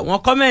máa fi àwọn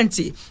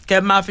kọ́mẹ̀ǹtì kẹ́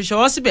ẹ máa fi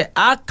ṣọwọ́ síbẹ̀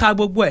á ka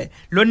gbogbo ẹ̀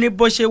lóní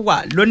bó ṣe wà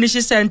lóní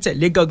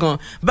ṣísẹ̀ntẹ̀lé gangan.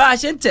 Bá a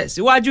ṣe ń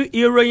tẹ̀síwájú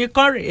ìròyìn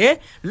kan rèé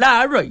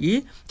láàárọ̀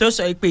yìí tó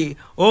sọ pé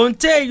ohun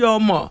téèyàn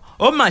mọ̀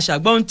ó mà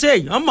ṣàgbọ́n ohun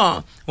téèyàn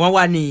mọ̀ wọ́n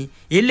wà ní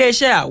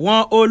iléeṣẹ́ àwọn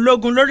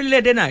ológun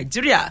lórílẹ̀‐èdè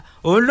Nàìjíríà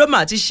òun ló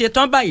mà ti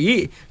ṣetán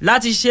báyìí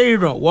láti ṣe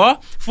ìrànwọ́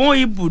fún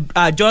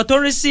àjọ tó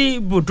rí sí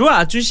ibùdó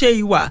àtúnṣe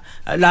ìwà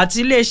láti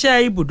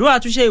iléeṣẹ́ ibùdó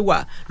àtúnṣe ìwà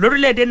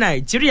lórílẹ̀‐èdè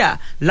Nàìjíríà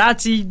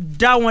láti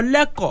dá wọn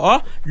lẹ́kọ̀ọ́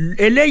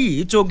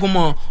eléyìí tó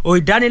gúnmọ́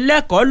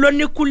ìdánilẹ́kọ̀ọ́ ló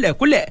ní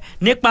kúlẹ̀kúlẹ̀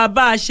nípa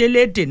bá a ṣe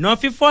lè dènà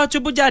fífọ́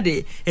túbú jáde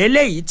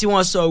eléyìí tí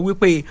wọ́n sọ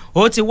wípé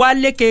ó ti wá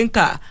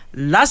lékenkà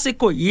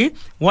lásìkò yìí.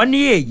 Wọ́n ní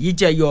èyí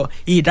jẹyọ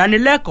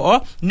ìdánilẹ́kọ̀ọ́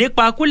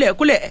nípa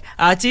kúlẹ̀kúlẹ̀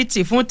àti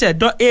tìfún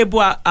tẹ̀dọ́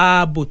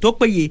ààbò tó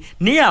péye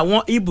ní àwọn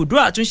ibùdó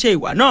àtúnṣe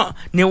ìwà náà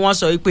ni wọ́n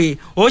sọ pé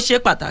ó ṣe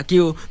pàtàkì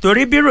o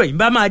torí bí ròyìn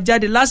bá máa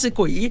jáde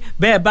lásìkò yìí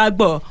bẹ́ẹ̀ bá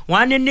gbọ́ wọ́n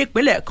á ní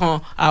nípínlẹ̀ kan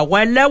àwọn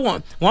ẹlẹ́wọ̀n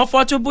wọ́n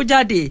fọ́ túbú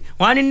jáde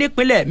wọ́n á ní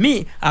nípínlẹ̀ míì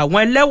àwọn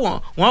ẹlẹ́wọ̀n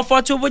wọ́n fọ́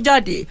túbú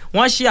jáde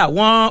wọ́n ṣe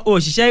àwọn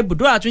òṣìṣẹ́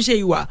ibùdó àtúnṣe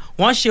ìwà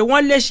wọ́n ṣe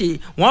wọ́n léṣe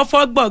wọ́n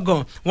fọ́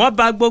gbọ̀ngàn wọ́n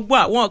bà gbogbo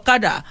àwọn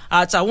ọ̀kadà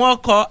àtàwọn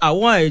ọkọ̀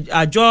àwọn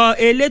àjọ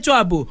elétò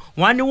ààbò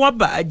wọn ni wọ́n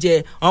bà á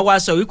jẹ́ wọ́n wá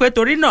sọ wípé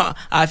torí náà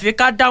àfi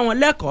ká dá wọn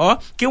lẹ́kọ̀ọ́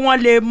kí wọ́n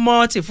lè mọ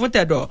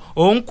tìfúntẹ̀dọ̀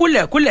òun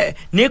kúlẹ̀kúlẹ̀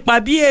nípa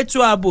bí ètò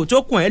ààbò tó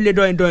kùn ẹ́ lè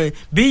dọ̀yìndọ̀yìn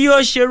bí yóò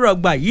ṣe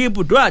rọgbà yí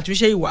ibùdó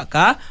àtúnṣe ìwà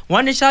ká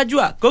wọ́n ní ṣáájú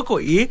àkókò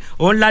yìí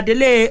òun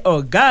ládélé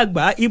ọ̀gá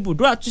àgbà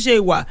ibùdó àtúnṣe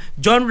ìwà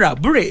John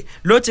Rabure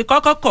ló ti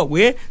kọ́kọ́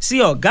kọ̀wé sí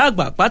ọ̀gá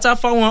àgbà pátá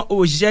fáwọn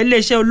òṣìṣẹ́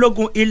iléeṣẹ́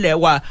ológun ilẹ̀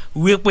wa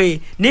wípé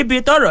níbi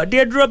tọ́rọ̀ dé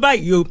dúró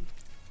báyìí o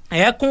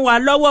ẹ kún wa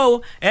lọ́wọ́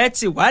o ẹ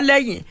tì wá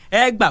lẹ́yìn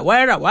ẹ gbà wá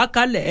ẹ rà wá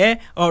kalẹ̀ ẹ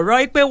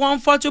ọ̀rọ̀ pé wọ́n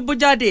ń fọ́ túbú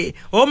jáde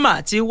ó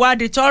mà ti wá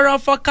di tọ́rọ́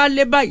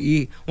fọ́kálẹ̀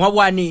báyìí wọ́n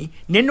wà ní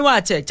nínú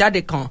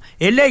àtẹ̀jáde kan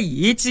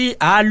eléyìí tí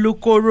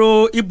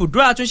alukoro ibùdó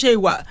àtúnṣe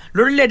ìwà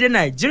lórílẹ̀‐èdè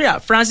Nàìjíríà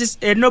Francis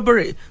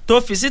Enobere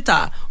tó fi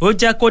síta ó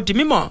jẹ́ kó di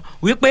mímọ̀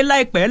wípé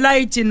láìpẹ́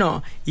láì tìnà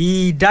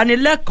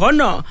ìdánilẹ́kọ̀ọ́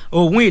náà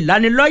òun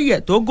ìlanilọ́yẹ̀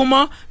tó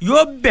gúnmọ́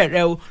yóò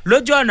bẹ̀rẹ̀ o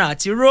lójú ọ̀nà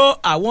àti ró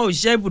àwọn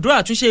òṣìṣẹ́ ibùdó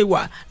àtúnṣe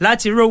ìwà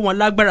láti ró wọn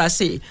lágbára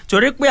sí i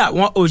torí pé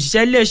àwọn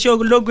òṣìṣẹ́ iléeṣẹ́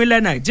ológun ilẹ̀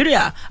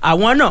Nàìjíríà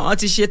àwọn náà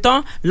ti ṣetán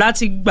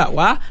láti gbà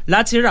wá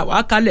láti rà wá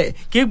kalẹ̀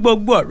kí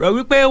gbogbo ọ̀rọ̀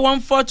wípé wọ́n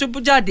ń fọ́ túbú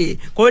jáde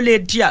kó lè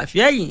di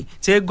àfẹ́yìn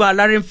tí egun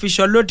aláré ń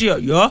fiṣọ lóde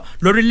Ọ̀yọ́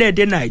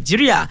lórílẹ̀‐èdè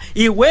Nàìjíríà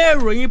ìwé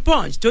ìròyìn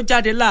Punch tó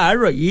jáde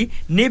láàárọ̀ yìí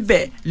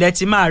níbẹ̀ lẹ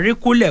ti máa rí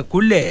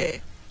kúlẹ̀kúlẹ̀.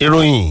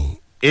 ìròyìn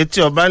etí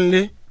ọba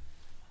ńlé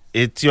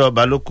etí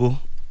ọba lóko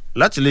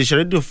láti iléeṣẹ́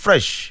rédíò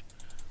Fresh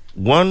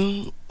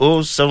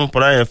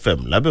 107.9 FM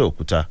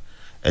lábẹ́òkúta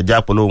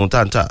ẹ̀já polówó ohun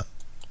táǹtà.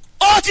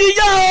 ó ti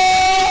yá o.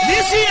 ní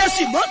CAC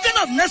Mountain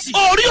of Mercy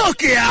orí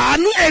òkè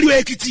àánú Èrò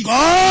Èkìtì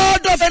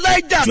God of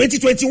Elijah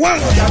 2021.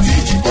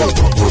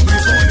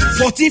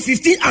 14,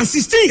 15 and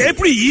 16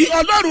 April yìí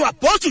ọlọ́run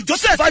Apostle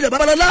Joseph Ayọ̀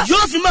Babalọ́lá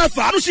yóò fi máa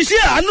fàánú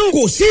ṣiṣẹ́ àánú.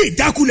 Kò sí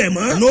ìdákulẹ̀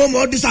mọ́. No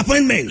more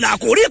disappointment.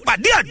 Làkòrí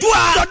ìpàdé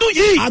àdúrà lọ́dún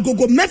yìí.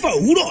 Agogo 6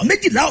 òwúrọ̀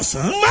 12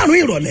 ọ̀sán 5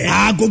 ìrọ̀lẹ́.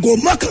 Agogo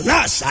 11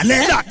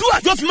 àṣálẹ́. Làdúrà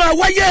yóò fi máa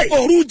wáyé.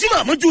 Òru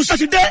Jímọ̀ mọ́jú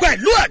Sátidé.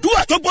 Pẹ̀lú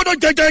àdúrà tó gbọ́dọ̀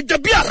jẹjẹrẹ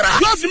bí àrà.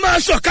 Yóò fi máa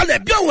sọ̀kalẹ̀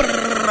bí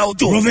òwúrọ̀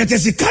òjò. Prophet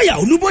Ezekiah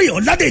Olúbóyè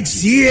Ọládèjì.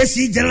 CAC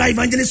General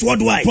Evangelist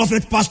Worldwide.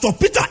 Prophet Pastor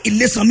Peter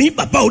Ilésànmí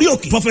Bàbá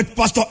Oríòkè. Prophet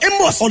Pastor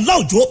Amos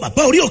Ọláòjó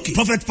Bàbá Oríòkè.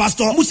 Prophet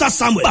Pastor Musa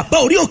Samuel Bàbá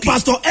Oríòkè.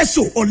 Pastor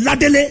Eso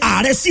Ọládélé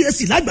Ààrẹ CAC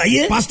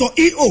lágbàáyé. Pastor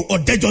EO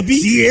Ọ̀dẹ́jọbí.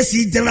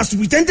 CAC General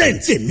Superintendent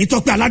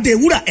Tèmítọ́pẹ́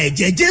Aládéwúrà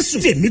Ẹ̀jẹ̀ Jésù.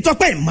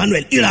 Tèmítọ́pẹ́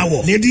Emmanuel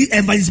Ìràwọ̀. Lady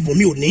Evangelist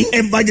Bùnmi Òní.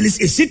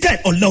 Evangelist Ezekiel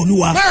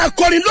Ọláolúwa. Máa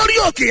kọrin lórí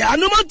òkè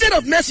àánú Mountain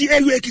of Mercy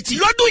Èrò Èkìtì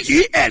lọ́dún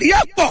yìí ẹ̀rí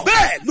àpọ̀.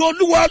 Bẹ́ẹ̀ ni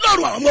Olúwa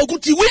Ọlọ́run àwọn ọmọ ogun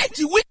ti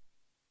wí.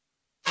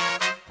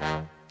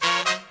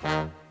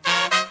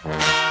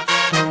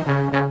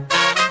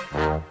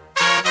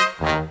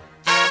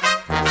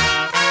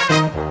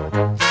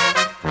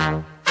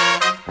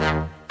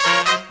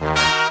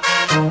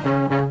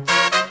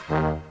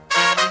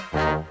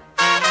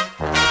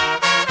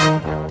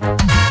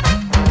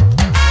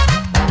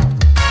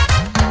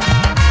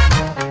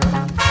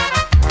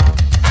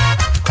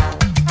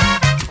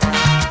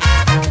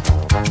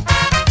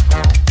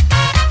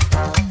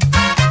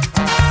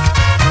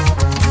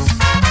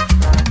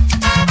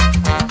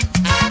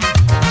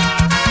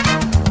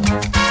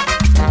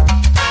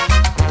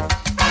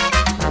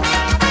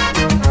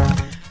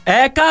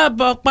 ẹ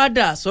káàbọ̀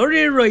padà sórí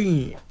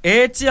ìròyìn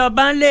etí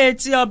ọba ńlé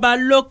etí ọba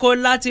lóko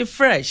láti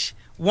Fresh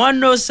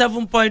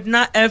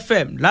 107.9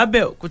 FM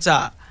lábẹ́òkúta.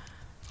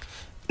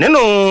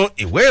 nínú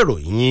ìwé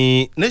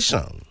ìròyìn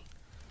Nation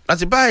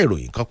láti bá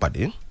ìròyìn kan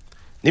pàdé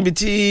níbi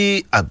tí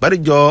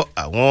àgbáríjọ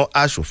àwọn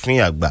aṣòfin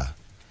àgbà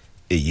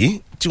èyí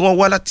tí wọ́n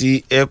wá láti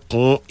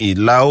ẹkùn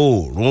ìlà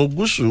oòrùn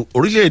gúúsù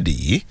orílẹ̀-èdè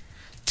yìí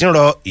ti ń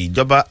rọ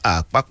ìjọba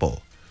àpapọ̀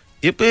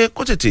pé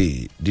kó tètè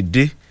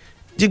dìde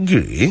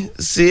jígìrì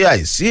sí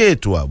àìsí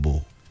ètò ààbò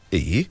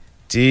èyí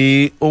tí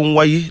ó ń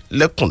wáyé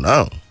lẹ́kùn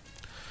náà.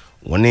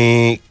 wọ́n ní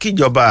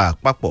kíjọba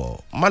àpapọ̀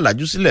má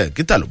lajú sílẹ̀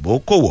kí tàlùbọ̀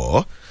kò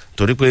wọ́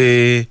torí pé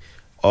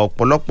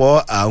ọ̀pọ̀lọpọ̀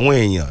àwọn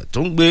èèyàn tó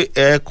ń gbé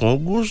ẹkùn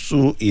gúúsù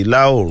ìlà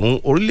oòrùn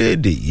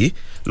orílẹ̀-èdè yìí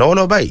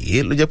lọ́wọ́lọ́wọ́ báyìí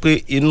ló jẹ́ pé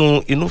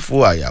inú fu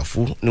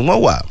àyàfu ni wọ́n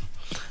wà.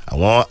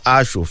 àwọn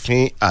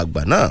aṣòfin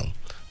àgbà náà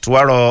tó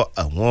wá rọ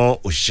àwọn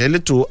òṣìṣẹ́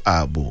elétò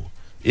ààbò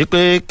pé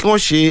kí wọ́n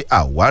ṣe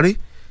àwárí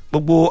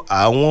gbogbo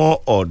àwọn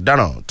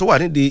ọ̀daràn tó wà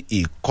nídìí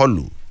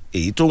ìkọlù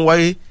èyí tó ń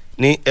wáyé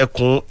ní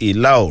ẹkùn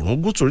ìlà oòrùn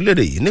gúúsù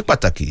orílẹ̀-èdè yìí ní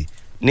pàtàkì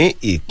ní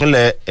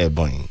ìpínlẹ̀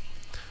Ebonyi.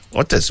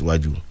 wọ́n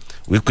tẹ̀síwájú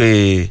wípé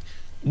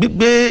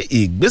gbígbé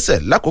ìgbésẹ̀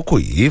lákòókò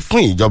yìí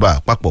fún ìjọba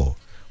àpapọ̀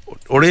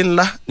oore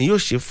ńlá ni yóò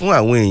ṣe fún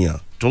àwọn èèyàn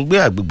tó ń gbé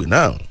àgbègbè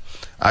náà.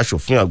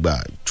 aṣòfin àgbà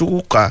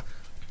Chukwuka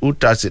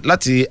Utasi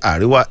láti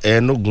àríwá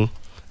Enugu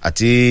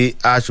àti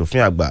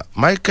aṣòfin àgbà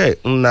Michael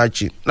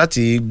Nnachi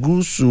láti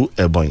gúúsù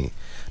Ebonyi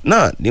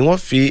náà ni wọ́n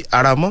fi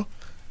ara mọ́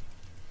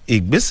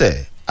ìgbésẹ̀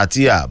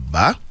àti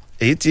àbá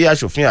èyí tí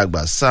aṣòfin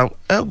àgbà Sam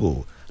Ego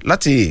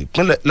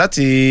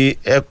láti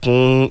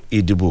ẹkùn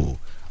ìdìbò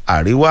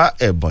àríwá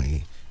Ebonyi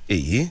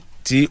èyí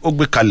tí ó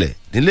gbé kalẹ̀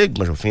nílé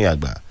ìgbìmọ̀ aṣòfin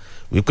àgbà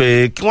wípé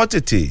kí wọ́n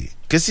tètè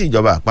ké sí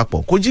ìjọba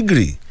àpapọ̀ kó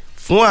jígìrì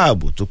fún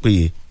ààbò tó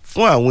péye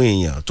fún àwọn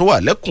èèyàn tó wà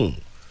lẹ́kùn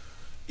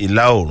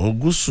ìlà oòrùn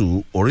gúúsù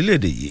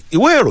orílẹ̀-èdè yìí.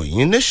 ìwé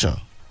ìròyìn Nation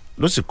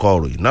ló sì kọ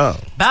ìròyìn náà.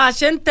 bá a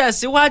ṣe ń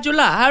tẹ̀síwájú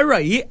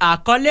láàárọ̀ yìí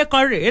àkọlé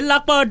kan rèé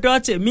lápá ọ̀dọ̀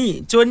tèmi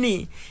tó ní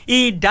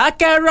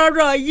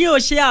ìdákẹ́rọ́rọ́ yìí ò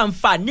ṣe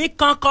àǹfààní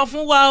kankan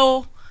fún wa o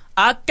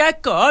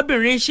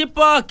akẹ́kọ̀ọ́bìnrin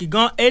Chibok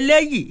gan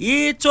eléyìí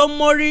tó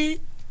mórí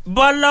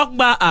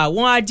bọ́lọ́gba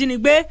àwọn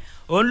ajínigbé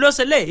òun ló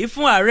ṣe léyìí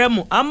fún ààrẹ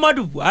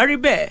Muhammadu Buhari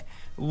bẹ́ẹ̀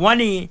wọ́n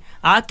ní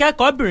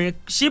akẹ́kọ̀ọ́bìnrin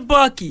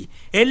Chibok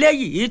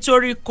eléyìí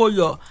torí kó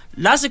yọ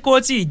lásìkò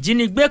tí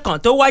ìjínigbé kan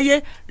tó wáyé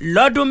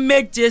lọ́dún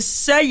 7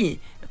 sẹ́yìn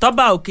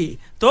tọ́ba òkè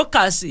tó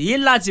kà sí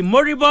láti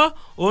móríbọ́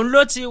òun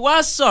ló ti wá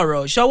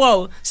sọ̀rọ̀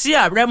ṣọwọ́ sí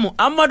ààrẹ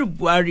Muhammadu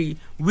Buhari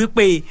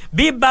wípé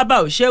bí bàbá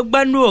ò ṣe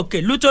gbẹ́nu òkè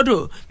lútòdò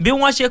bí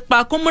wọ́n ṣe pa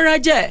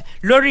kúmúrẹ́jẹ̀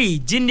lórí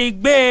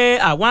ìjínigbé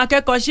àwọn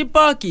akẹ́kọ̀ọ́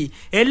Chibok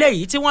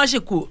eléyìí tí wọ́n sì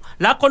kù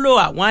lákọlò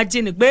àwọn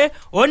ajínigbé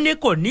ó ní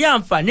kò ní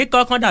àǹfààní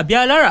kankan dàbí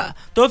alára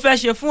tó fẹ́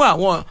ṣe fún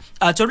àwọn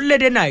àti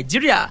orílẹ̀-èdè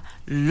Nàìjíríà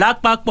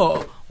lápapọ̀.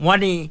 wọ́n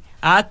ní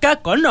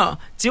akẹ́kọ̀ọ́ náà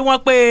tí wọ́n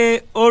pe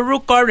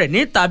orúkọ rẹ̀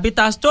ní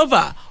Tabitha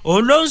Stova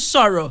òun ló ń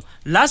sọ̀rọ̀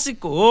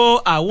lásìkò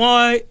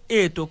àwọn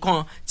ètò kan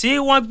tí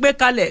wọ́n gbé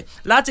kalẹ̀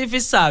láti fi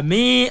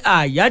sàmì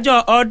àyájọ́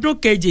ọdún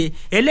keje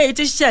eléyìí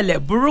tí ṣẹlẹ̀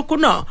burúkú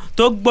náà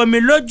tó gbomi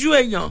lójú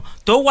èèyàn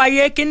tó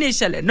wáyé kíní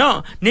ìṣẹ̀lẹ̀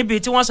náà níbi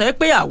tí wọ́n sọ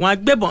pé àwọn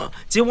agbébọn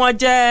tí wọ́n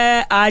jẹ́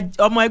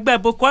ọmọ ẹgbẹ́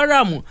Boko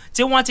Haram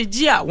tí wọ́n ti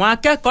jí àwọn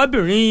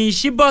akẹ́kọ̀ọ́bìnrin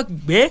Chibok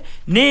gbé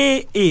ní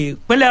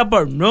ìpínlẹ̀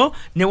Borno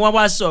ni wọ́n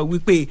wá sọ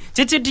wípé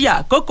títí di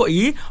àkókò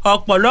yìí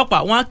ọ̀pọ̀lọpọ̀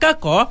àwọn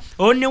akẹ́kọ̀ọ́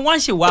òun ni wọ́n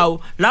ṣì wà ó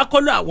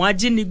lákọlò àwọn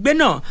ajínigbé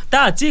náà tá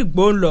àti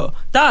ìgbó ń lọ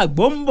tá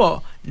àgbó ń bọ̀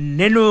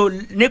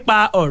nípa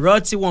ọ̀rọ̀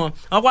tiwọn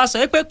wọ́n wá sọ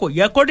pé kò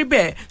yẹ kó rí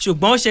bẹ́ẹ̀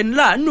ṣùgbọ́n ó ṣe ní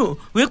láàánú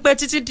wípé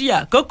títí di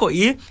àkókò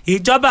yìí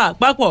ìjọba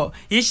àpapọ̀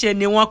ìṣe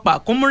ni wọ́n pa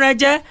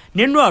kúmúrẹ́jẹ́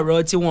nínú ọ̀rọ̀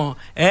tiwọn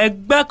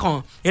ẹgbẹ́ kan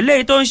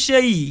eléyìí tó ń ṣe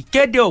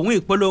ìkéde òun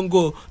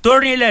ìpolongo tó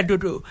rin ilẹ̀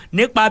dòdò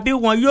nípa bí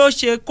wọn yóò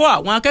ṣe kó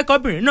àwọn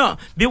akẹ́kọ̀ọ́bìnrin náà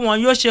bí wọn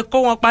yóò ṣe kó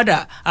wọn padà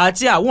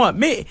àti àwọn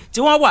míì tí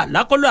wọ́n wà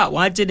lákọlò àwọn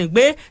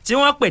ajínigbé tí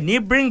wọ́n pè ní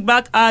bring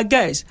back our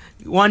girls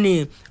wọ́n ní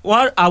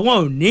àwọn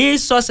ò ní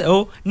sọ̀sẹ̀ o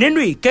nínú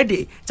ìkéde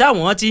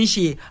táwọn ti ń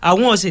ṣe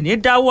àwọn ò sì ní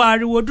dáwọ́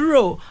ariwo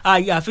dúró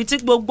àyàfi tí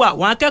gbogbo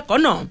àwọn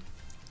akẹ́kọ̀ọ́ náà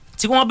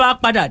tí wọ́n bá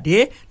padà dé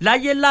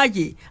láyé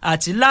láàyè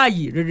àti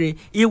láàyè rere.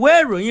 ìwé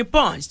ìròyìn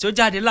Punch tó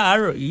jáde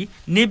láàárọ̀ yìí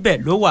níbẹ̀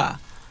ló wà.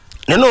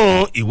 nínú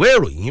ìwé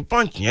ìròyìn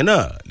Punch yẹn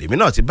náà lèmi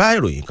náà ti bá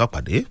ìròyìn kan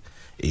pàdé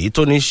èyí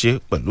tó ní í ṣe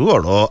pẹ̀lú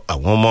ọ̀rọ̀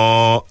àwọn ọmọ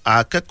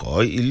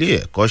akẹ́kọ̀ọ́ ilé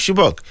ẹ̀kọ́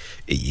Chibok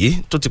èyí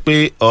tó ti pé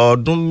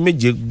ọdún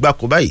 7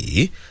 gbáko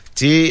báyìí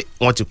tí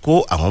wọ́n ti kó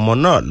àwọn ọmọ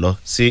náà lọ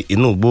sí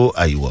inú igbó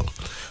àìwọ̀.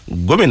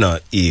 gómìnà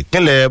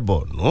ìpínlẹ̀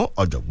Borno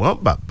ọ̀jọ̀gbọ́n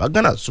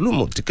Babagana Zulum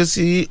ti ké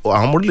sí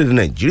àwọn ọmọ orílẹ̀-èdè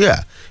Nàìjíríà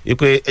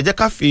wípé ẹ jẹ́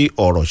ká fi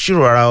ọ̀rọ̀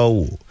ṣírò ara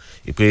wò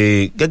wípé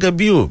gẹ́gẹ́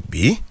bí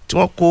òbí tí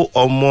wọ́n kó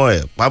ọmọ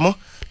ẹ̀ pamọ́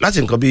láti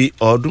nǹkan bí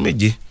ọdún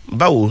 7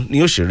 báwo ni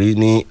yóò ṣe rí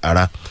ní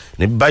ara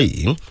ní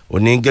báyìí ó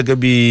ní gẹ́gẹ́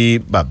bí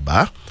bàbá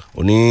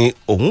ó ní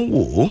òun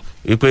wò ó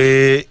wípé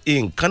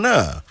nǹkan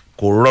náà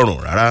kò rọrùn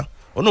rárá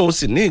ó náà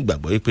sì ní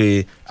ìgbàgbọ́ wípé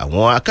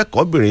àwọn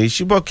akẹ́kọ̀ọ́bìnrin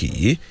Chibok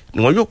yìí ni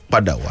wọ́n yóò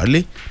padà wálé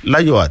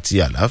láyọ̀ àti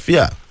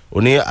àlàáfíà ó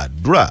ní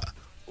àdúrà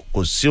kò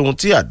sí ohun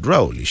tí àdúrà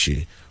ò lè ṣe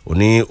ó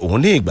ní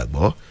òun ní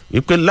ìgbàgbọ́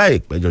wípé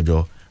láìpẹ́ jọjọ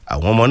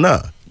àwọn ọmọ náà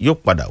yóò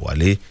padà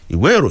wálé.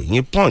 ìwé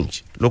ìròyìn Punch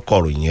ló kọ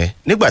ìròyìn yẹn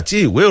nígbà tí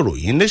ìwé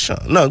ìròyìn Nation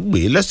náà gbé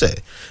lẹ́sẹ̀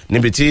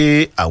níbi tí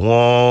àwọn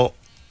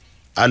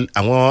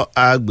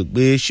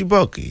agbègbè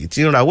Chibok ti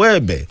ń rawọ́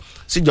ẹ̀bẹ̀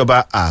síjọba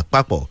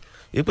àpapọ̀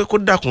wípé kó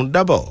dákun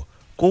dábọ̀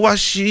kó wá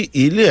sí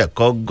ilé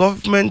ẹ̀kọ́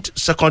government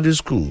secondary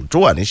school tó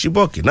wà ní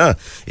Chibok náà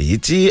èyí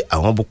tí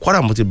àwọn Boko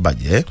Haram ti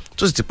bàjẹ́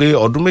tó sì ti pé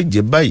ọdún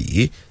 7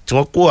 báyìí tí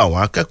wọ́n kó àwọn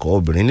akẹ́kọ̀ọ́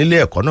obìnrin nílé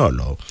ẹ̀kọ́ náà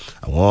lọ.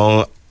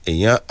 àwọn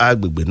èèyàn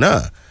agbègbè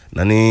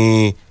náà ní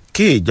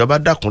kí ìjọba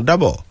dákun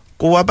dábọ̀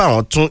kó wá bá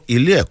wọn tún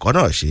ilé ẹ̀kọ́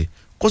náà ṣe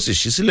kó sì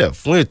ṣí sílẹ̀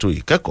fún ètò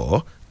ìkẹ́kọ̀ọ́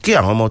kí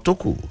àwọn ọmọ tó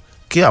kù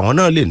kí àwọn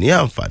náà lè ní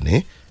àǹfààní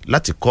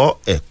láti kọ́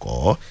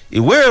ẹ̀kọ́.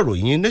 ìwé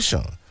ìròyìn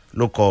Nation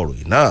ló kọ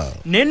ìròyìn náà.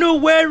 nínú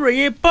ìwé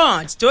ìròyìn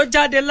Punch tó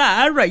jáde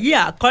láàárọ̀ yìí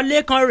àkọlé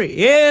kan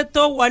rèé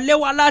tó wọlé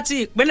wá láti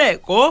ìpínlẹ̀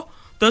Èkó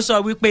tó sọ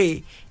wípé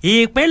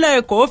ìpínlẹ̀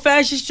Èkó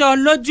fẹ́ ṣíṣọ́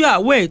lójú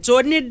àwọn ètò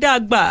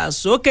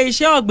onídàgbàsókè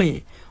iṣẹ́ ọ̀gbìn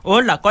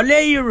òun làkọlé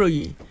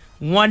ìròyìn.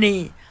 wọ́n ní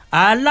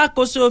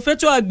alákòóso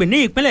fétò ọ̀gbìn ní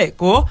ìpínlẹ̀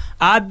Èkó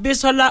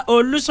Abísọ́lá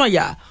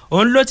Olúsànyà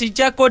òun ló ti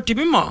jẹ́ kó di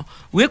mímọ̀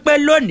wípé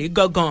lónìí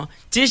gangan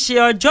tí ṣe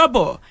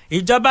ọjọ́bọ̀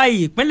ìjọba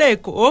ìpínlẹ̀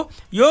Èkó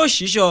yóò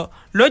ṣíṣọ́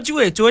lójú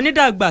ètò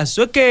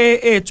onídàgbàsókè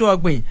ètò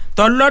ọ̀gbìn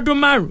tọlọ́dún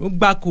 5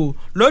 gbáko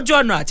lójú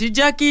ọ̀nà àti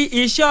jẹ́ kí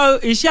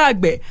iṣẹ́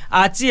àgbẹ̀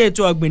àti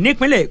ètò ọ̀gbìn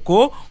nípínlẹ̀ Èkó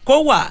kó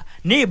wà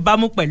ní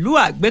ìbámu pẹ̀lú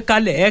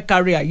àgbékalẹ̀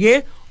ẹ̀kárí ayé.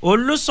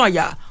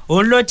 Olúsànyà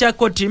òun ló jẹ́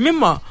kó di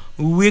mímọ̀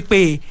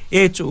wípé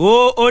ètò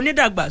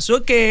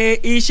onídàgbàsókè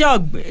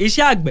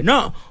iṣẹ́ àgbẹ̀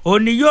náà ò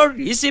ní yóò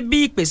rí sí bí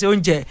ìpèsè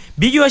oúnjẹ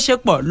bí yóò ṣe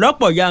pọ̀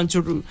lọ́pọ̀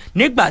yanturu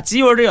nígbà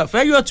tí oore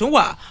ọ̀fẹ́ yóò tún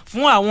wà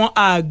fún àwọn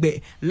àgbẹ̀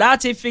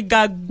láti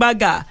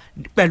figagbága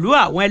pẹ̀lú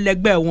àwọn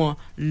ẹlẹgbẹ́ wọn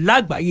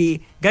lágbàáyé.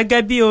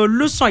 Gẹ́gẹ́ bí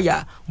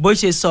Olúsànyà bó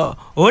ṣe sọ,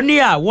 ó ní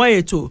àwọn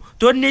ètò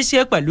tó ní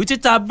ṣe pẹ̀lú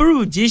títa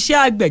búrújì iṣẹ́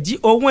àgbẹ̀jì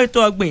ohun ètò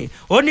ọ̀gbìn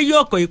ó ní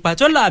yóò kó ipa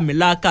tó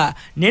làmìlaka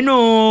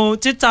nínú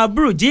títa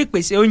búrújì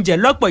ìpèsè oúnjẹ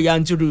lọ́pọ̀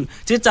yanturu,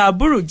 títa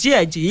búrújì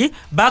ẹ̀jì,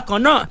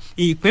 bákan náà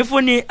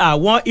ìpínfúnni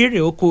àwọn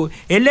irè oko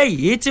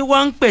eléyìí tí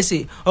wọ́n ń pèsè.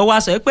 Ó wá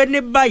sọ pé ní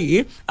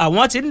báyìí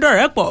àwọn ti ń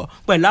dọ̀rẹ́pọ̀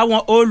pẹ̀lú àwọn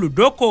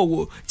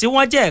olùdókòwò tí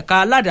wọ́n jẹ́ ẹ̀ka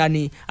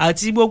aládàáni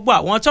àti gbogbo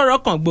àwọn tọ́rọ̀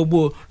kàn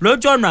gbogbo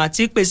lójú ọ̀nà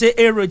àti pèsè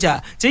èròjà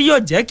tí yóò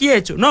jẹ́ kí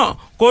ètò náà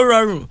kó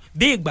rọrùn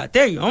bí ìgbà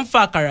téèyàn ń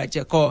fa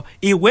kàràjẹ̀kọ.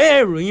 Ìwé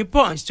ìròyìn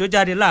Punch tó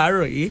jáde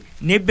láàárọ̀ yìí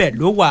níbẹ̀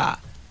ló wà.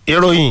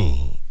 ìròyìn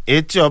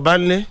etí ọba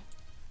ńlé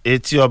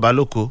etí ọba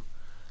lóko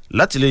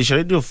láti lè ṣe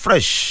rédíò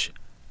Fresh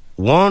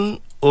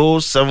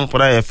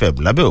 107.9 FM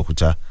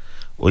lábẹ́òkúta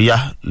ó yá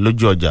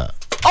lójú ọjà.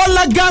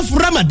 Olagaf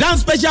Ramadan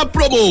special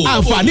promo.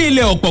 Àǹfààní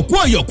ilẹ̀ ọ̀pọ̀ kú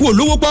ọ̀yọ̀kú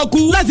olówó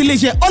pọ́kú láti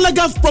iléeṣẹ́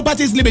Olagaf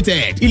Properties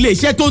Limited.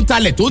 Iléeṣẹ́ tó ń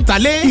talẹ̀ tó ń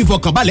talé.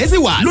 Ìfọ̀kànbalẹ̀ sì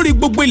wà lórí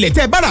gbogbo ilẹ̀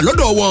tẹ́ bára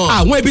lọ́dọ̀ wọn.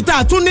 Àwọn ibi tá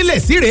a tún nílẹ̀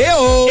sí rèé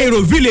o.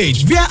 Èrò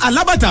Village via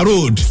Alabata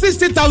Road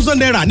 60,000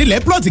 naira nílẹ̀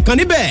plọ̀tì kan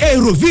níbẹ̀.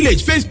 Èrò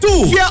Village phase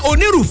 2 via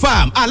Oniru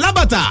Farm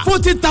Alabata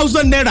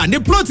 40,000 naira ní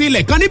plọ̀tì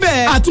ilẹ̀ kan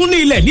níbẹ̀. Àtúní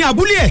ilẹ̀ ní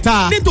Abúlé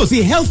Ẹ̀ta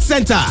nítòsí Health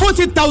Center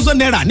 40,000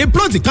 naira ní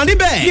plọ̀tì kan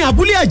níbẹ̀. Ní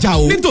Abúlé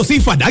Àjàó nítòsí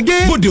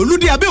Fàdágé Bòdè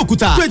Olúdé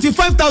Abẹ́òkúta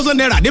 25,000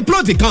 naira ní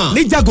plọ̀tì kan.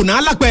 Ní Jaguna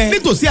Alápẹ̀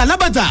nítòsí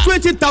Alábàtà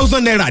 20,000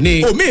 naira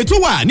ní. Òmíì tún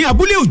wà ní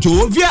Abúlé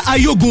Òjó via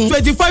Ayógun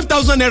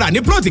 25,000 naira ní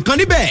plọ̀tì kan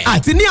níbẹ̀.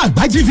 Àti ní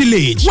Àgbájí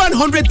Village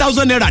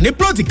 100,000 naira ní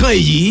plọ̀tì kan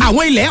èyí.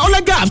 Àwọn ilẹ̀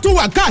Olagaf tún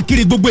wà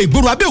káàkiri gbogbo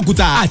ìgboro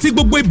Abẹ́òkúta àti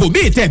gbogbo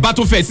ibòmíì tẹ́ bá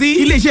tún fẹ́ sí.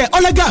 Iléeṣẹ́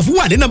Olagaf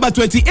wà ní nọ́mbà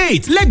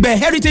 28 lẹ́gbẹ̀ẹ́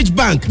Heritage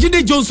Bank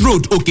Jídé Jones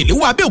Road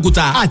Òkèléwà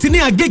Abẹ́òkúta àti ní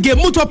Agége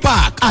Motor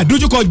Park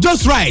àdójúkọ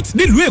Just Right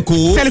nílùú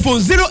Èkó. Tẹlifon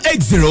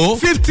 080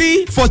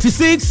 50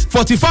 46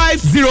 45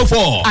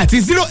 04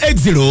 àti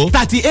 080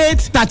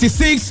 38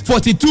 36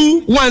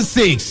 42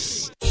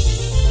 16.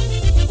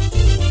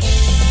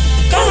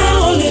 kára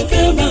ó lè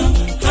pé bá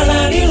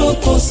ara ríro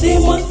kò sí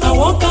mọ́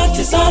àwọn ká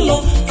ti sá lọ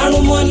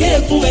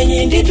àrùnmọ́lẹ́gùn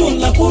ẹ̀yìn dídùn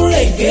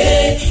làkúrẹ́ ìgbé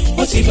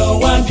wọ́n ti lọ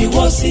wá bí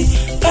wọ́n sí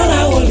kára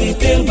ó lè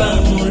pé bá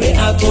múre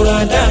àtúrà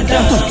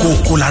dáadáa.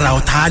 kókó lára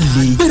ọ̀tá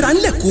le gbéra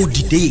ńlẹ̀ kó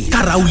dìde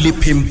kára ó lè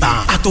pè ń bá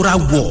àtúrà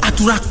wọ̀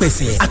àtúrà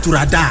pẹ̀sẹ̀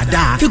àtúrà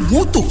dáadáa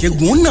kegun tó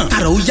kegun náà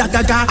kára ó yá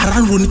gágá ara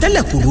ń ronú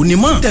tẹ́lẹ̀ kò ronú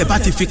mọ́ tẹ̀bá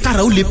ti fi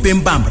kára ó lè pè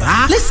ń bá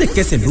ra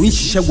lẹ́sẹ̀kẹsẹ̀ ló ń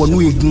ṣiṣẹ́ wọnú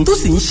igun tó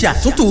sì ń ṣe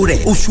àtúntò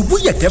rẹ̀ òṣùbù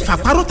yẹ̀kẹ́ fa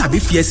párọ̀ tàbí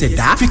fi ẹsẹ̀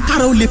dá fi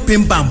kára ó lè pè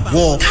ń bá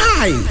bọ̀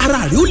káì ara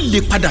rẹ̀ ó lè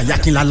padà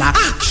yakinlala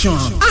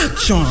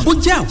action ó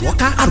jẹ́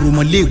àwọ̀ká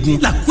àròmọ̀lẹ́gun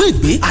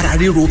làkúègbé ara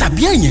ríro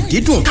tàbí ẹ̀yìn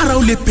dídùn kára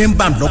ó lè pè ń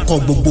bá lọ́kọ̀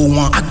gbogbo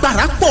wọn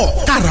agbára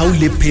pọ̀ kára ó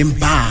lè pè ń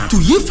bá.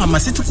 Tuyi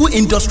Pharmaceutical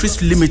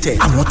Industries Limited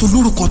àwọn tó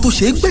lórúkọ tó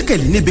ṣe é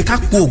gbẹ́kẹ̀lé níbi ká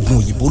po oògùn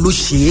òyìnbó ló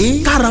ṣe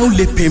é kára ó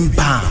lè pè ń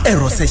bá.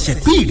 ẹ̀rọ ṣẹ̀ṣẹ̀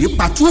pín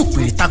ìrèpàtú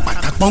òpèrè ta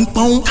pàtà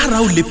pọ́npọ́n kára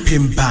ó lè pè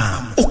ń bá.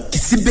 ó kì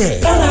í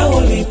síbẹ̀. kára ó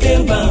lè pè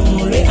ń bá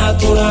múre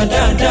àtúrà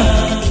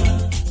dáadáa.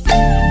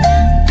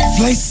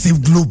 Flysafe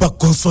Global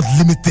Consult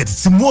Limited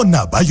ti mú ọ̀nà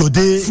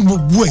àbáyọdé fún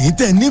gbogbo ẹ̀yin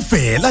tẹ́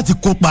nífẹ̀ẹ́ láti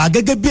kópa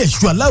gẹ́gẹ́ bí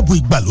ẹ̀ṣọ́ aláàbò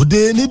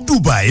ìgbàlódé ní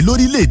Dubai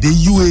lórílẹ̀‐èdè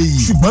UAE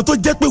ṣùgbọ́n tó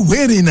jẹ́ pé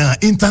wéèrìnà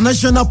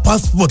international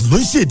passport ló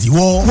ń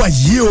ṣèdíwọ́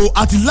wàyí o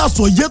àti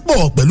láṣọ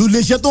yẹ́pọ̀ pẹ̀lú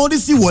iléeṣẹ́ tó ń rí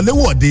sí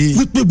wọléwọ̀de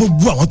wípé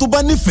gbogbo àwọn tó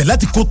bá nífẹ̀ẹ́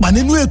láti kópa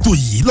nínú ètò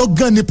yìí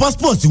lọ́gán ni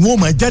passport tí wọ́n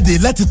máa jáde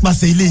láti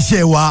pàṣẹ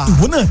iléeṣẹ́ wa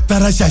ìwọ náà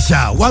tara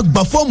ṣàṣà wá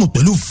gba fọ́ọ̀mù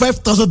pẹ̀lú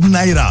 5,000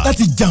 naira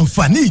láti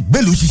jàǹfààní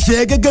ìgbélú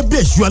ṣiṣẹ́ gẹ́gẹ́ bí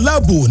ẹ̀ṣọ́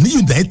aláàbò ní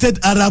United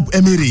Arab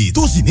Emirates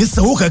tó sì ní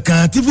sanwó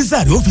kankan tí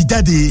fisa rẹ̀ ó fi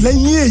jáde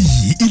lẹ́yìn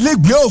èyí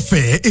ilégbèé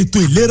ọ̀fẹ́ ètò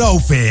ìlera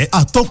ọ̀fẹ́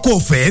àtọ́kọ̀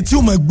ọ̀fẹ́ tí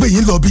ó máa gbé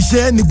yín lọ bí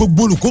iṣẹ́ ní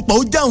gbogbo olùkópa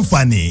ó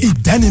jàǹfààní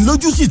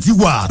ìdánilójú sì ti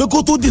wà pé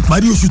kó tó di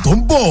ìparí oṣù tó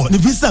ń bọ̀ ní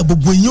fisa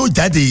gbogbo yín ó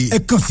jáde ẹ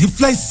kàn sí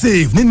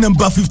Flysafe ní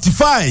nọ́mbà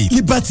 55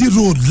 Liberty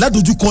Road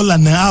ládojúkọ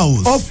Lana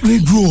House off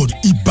Ring Road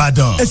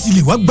Ìbàdàn ẹ sì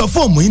lè wá gba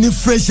fọ́ọ̀mù yín ní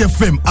Fresh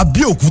FM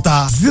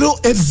Abẹ́òkúta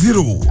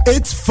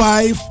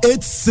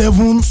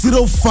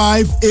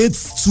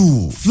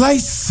 08085870582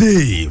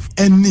 Flysafe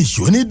ẹni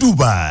ìṣó ní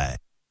Dubai.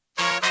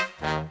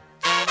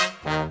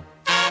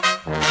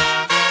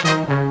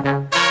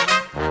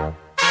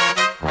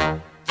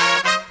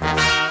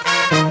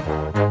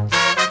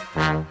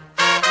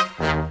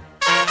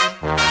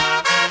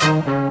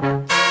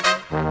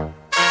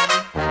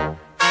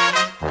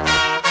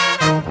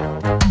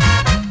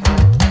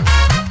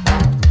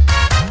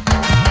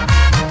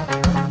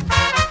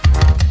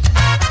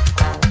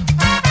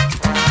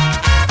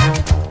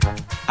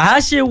 a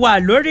ṣe wà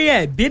lórí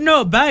ẹ̀bí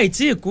náà báyìí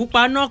tí ìkú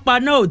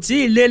panápaná ò tí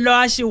ì lé lọ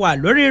a ṣe wà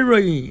lórí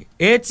ìròyìn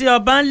etí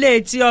ọba ńlẹ̀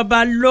etí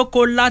ọba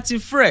lóko láti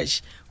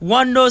Fresh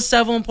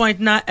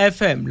 107.9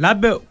 FM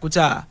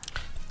lábẹ́òkúta.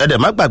 ẹ dẹ̀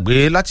má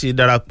gbàgbé láti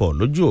darapọ̀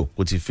lójú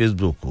òpó ti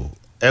Facebook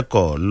ẹ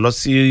kọ̀ lọ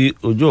sí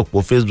ojú òpó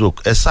Facebook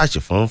ẹ search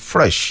fún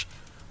Fresh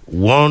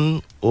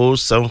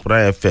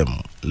 107.9 FM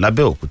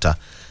lábẹ́òkúta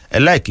ẹ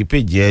láìkí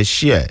péjì ẹ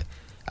share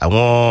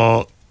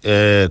àwọn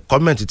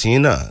kọ́mẹ̀ntì tí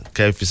yín náà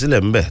kẹ́ fi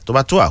sílẹ̀ ńbẹ̀ tó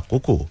bá tó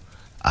àkókò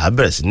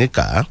àbẹ̀rẹ̀ sí ní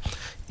kà á.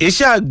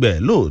 Iṣẹ́ àgbẹ̀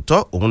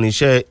lóòótọ́ òun ni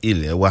iṣẹ́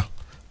ilẹ̀ wa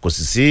kò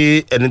sì sí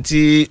ẹni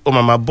tí ó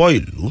máa bọ́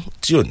ìlú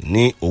tí ò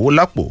ní owó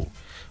lápò.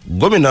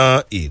 Gómìnà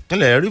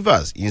ìpínlẹ̀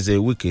Rivers Nze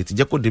Wike ti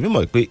jẹ́ kó di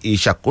mímọ̀ pé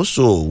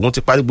ìṣàkóso òun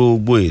ti parí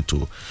gbogbo ètò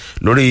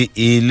lórí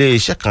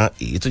iléeṣẹ́ kan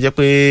èyí tó jẹ́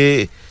pé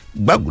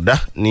gbàgùdá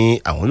ni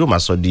àwọn yóò máa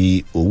sọ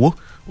di owó.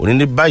 Òní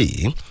ní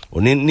báyìí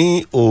òní ní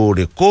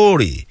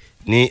òrèkóòrè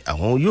ni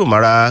àwọn yóò máa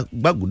ra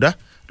gbàgùdá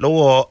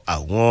lọ́wọ́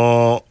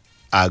àwọn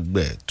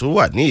àgbẹ̀ tó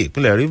wà ní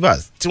ìpínlẹ̀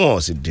Rivers tí wọ́n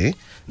sì dín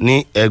ní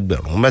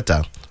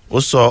 3,000. Ó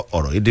sọ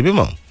ọ̀rọ̀ yìí di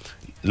mímọ̀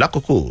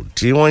lákòókò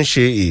tí wọ́n ń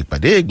ṣe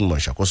ìpàdé ìgbìmọ̀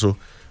ìṣàkóso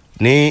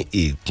ní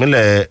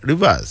ìpínlẹ̀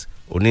Rivers.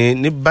 Òní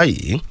ní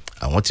báyìí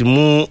àwọn ti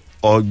mú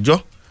ọjọ́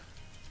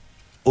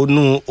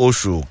onú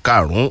oṣù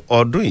karùn-ún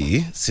ọdún yìí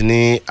sí ni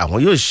àwọn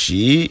yóò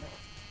ṣí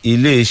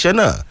iléeṣẹ́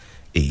náà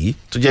èyí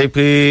tó jẹ́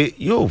pé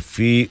yóò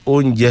fi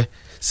oúnjẹ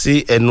sí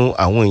ẹnu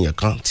àwọn èèyàn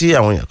kan tí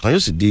àwọn èèyàn kan yóò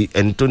sì di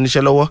ẹni tó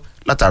níṣẹ́ lọ́wọ́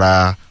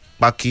látara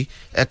pákí.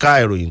 Ẹ̀ka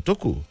ìròyìn tó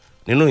kù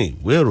nínú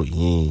ìwé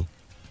ìròyìn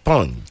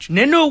Punch.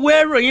 nínú ìwé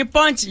ìròyìn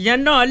Punch yẹn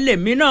náà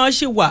lèmi náà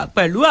ṣì wà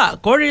pẹ̀lú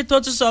àkórí tó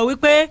tún sọ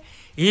wípé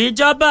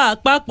ìjọba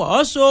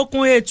àpapọ̀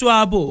sókun ètò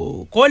ààbò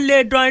kó lè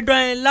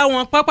dọ́ndọ́n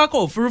láwọn pápákọ̀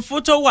òfurufú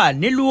tó wà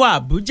nílùú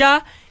Àbújá,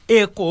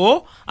 Èkó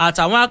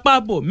àtàwọn apá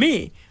bòmíì.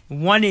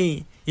 Wọ́n ní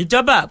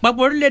ìjọba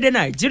àpapọ̀ orílẹ̀-èdè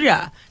Nàìjíríà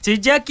ti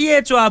jẹ́ kí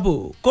ètò ààbò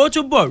kó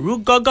túbọ̀ rú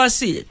gọ́gọ́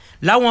sí i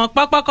láwọn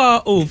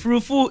pápákọ̀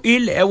òfurufú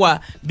ilẹ̀ wa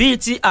bíi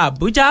ti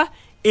Àbújá,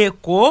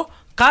 Èkó,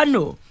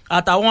 Kánò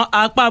àtàwọn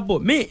apá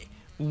bòmíì.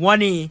 Wọ́n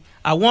ní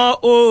àwọn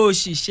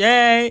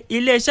òṣìṣẹ́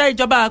iléeṣẹ́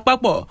ìjọba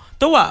àpapọ̀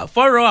tó wà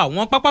fọ́rọ̀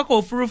àwọn pápákọ̀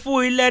òfurufú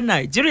ilẹ̀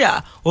Nàìjíríà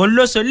òun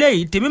ló sọ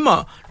léyìí di mímọ̀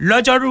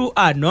lọ́jọ́rú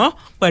àná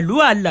pẹ̀lú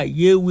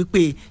àlàyé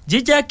wípé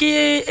jíjẹ́ kí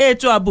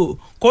ètò ààbò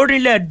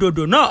kórìnlẹ̀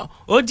dòdò náà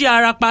ó di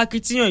arapa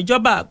akitiyan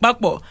ìjọba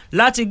àpapọ̀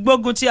láti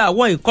gbógun ti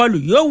àwọn ìkọlù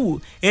yòówù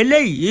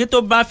eléyìí tó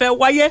bá fẹ́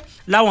wáyé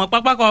láwọn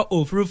pápákọ̀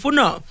òfurufú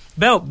náà.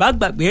 Bẹ́ẹ̀ ò bá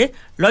gbàgbé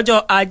lọ́jọ́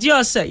Ajé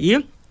ọ̀sẹ̀ yìí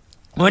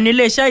wọ́n ní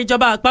iléeṣẹ́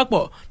ìjọba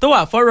àpapọ̀ tó wà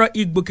fọ́rọ̀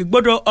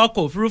ìgbòkègbodò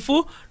ọkọ̀ òfurufú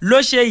ló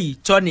ṣe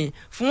ìtọ́ni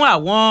fún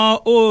àwọn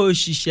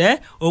òṣìṣẹ́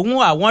òun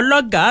àwọn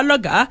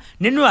lọ́gàálọ́gàá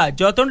nínú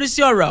àjọ tó ń rí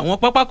sí ọ̀rọ̀ àwọn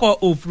pápákọ̀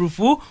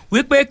òfurufú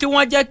wípé kí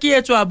wọ́n jẹ́ kí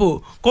ètò ààbò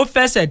kó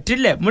fẹsẹ̀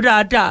dílẹ̀ mú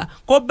dáadáa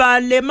kó bá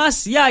lè má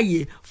sí àyè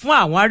fún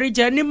àwọn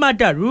àríjẹ ní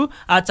màdàrú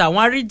àtàwọn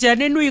àríjẹ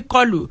nínú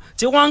ìkọlù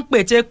tí wọ́n ń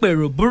pète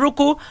pèrò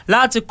burúkú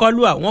láti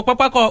kọlu àwọn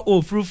pápákọ̀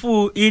òfurufú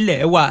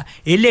ilẹ̀ wa.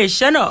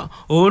 Iléeṣẹ́ náà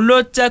òun ló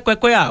tẹ́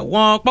pẹpẹ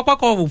àwọn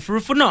pápákọ̀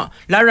òfurufú náà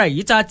lára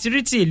èyí tá a ti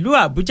rí ti ìlú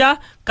Àbújá,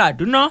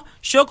 Kaduna,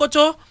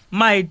 Sokoto,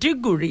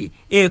 Maiduguri,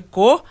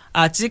 Èkó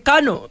àti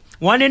Kano.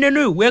 Wọ́n ní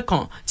nínú ìwé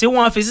kan tí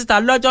wọ́n fi síta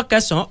lọ́jọ́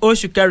 9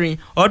 oṣù kẹrin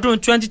ọdún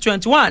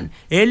 2021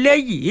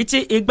 eléyìí tí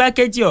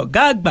igbákejì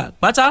ọ̀gá àgbà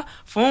pátá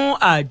fún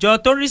àjọ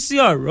tó rí sí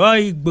ọ̀rọ̀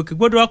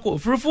ìgbòkègbodò ọkọ̀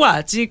òfurufú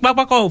àti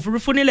pápákọ̀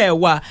òfurufú nílẹ̀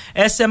wa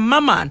SM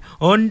Mamman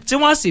ohun tí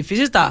wọ́n sì fi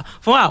síta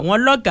fún àwọn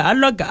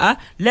lọ́gàálọ́gàá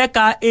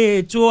lẹ́ka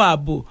ètò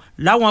ààbò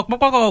láwọn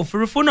pápákọ̀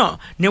òfurufú náà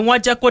ni wọ́n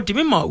jẹ́ kó di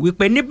mímọ̀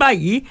wípé ní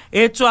báyìí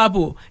ètò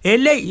ààbò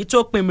eléyìí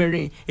tó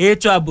pinmirin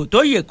ètò ààbò tó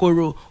yè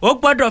koro ó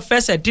gbọ́dọ̀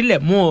fẹsẹ̀ dílẹ̀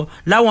mú o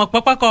láwọn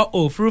pápákọ̀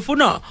òfurufú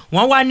náà.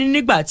 Wọ́n wá ní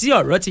nígbà tí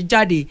ọ̀rọ̀ ti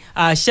jáde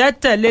àṣẹ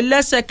tẹ̀lé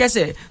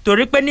lẹ́sẹ̀kẹsẹ̀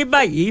torí pé ní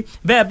báyìí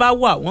bẹ́ẹ̀ bá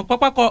wọ àwọn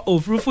pápákọ̀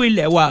òfurufú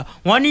ilẹ̀ wa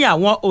wọ́n ní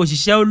àwọn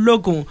òṣìṣẹ́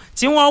ológun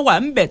tí wọ́n wà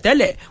ń bẹ̀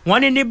tẹ́lẹ̀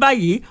wọ́n ní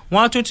báyìí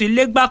wọ́n tún ti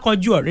lé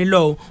gbákanjú ọ̀rin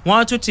lọ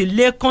wọ́n tún ti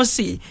lé kán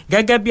sí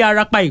gẹ́gẹ́ bí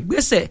arapa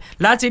ìgbésẹ̀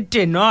láti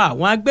dènà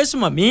àwọn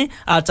agbésùmọ̀mí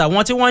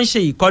àtàwọn tí wọ́n ń ṣe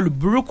ìkọlù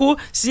burúkú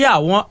sí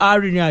àwọn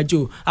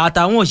arìnrìn-àjò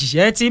àtàwọn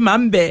òṣìṣẹ́ tí máa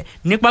ń bẹ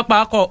ní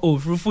pápákọ̀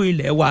òfurufú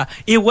ilẹ̀ wa.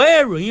 Ìwé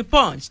ìròyìn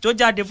Punch tó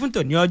jáde fún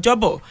tòní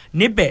ọjọ́bọ̀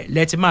níbẹ̀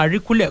lẹ ti máa rí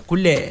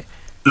kúlẹ̀kúlẹ̀.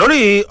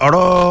 Lórí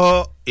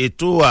ọ̀rọ̀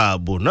ètò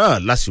ààbò náà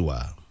láṣìwà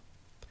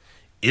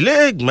ilé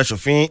ìgbìmọ̀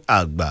aṣòfin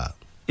àgbà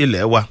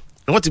ilẹ̀ wa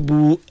ni wọ́n ti bu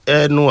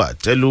ẹnu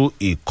àtẹ́lu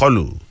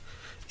ìkọlù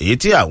èyí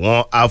tí àwọn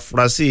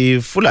afurasí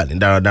Fúlàní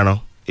darandaran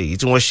èyí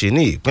tí wọ́n ṣe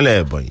ní ìpínlẹ̀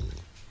Ebonyi.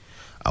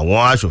 Àwọn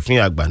aṣòfin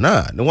àgbà náà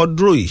ni wọ́n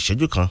dúró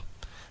ìṣẹ́jú kan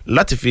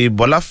láti fi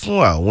bọlá fún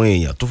àwọn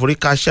èèyàn tó forí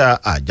káṣá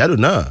àjálù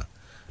náà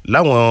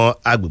láwọn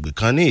agbègbè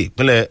kan ní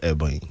ìpínlẹ̀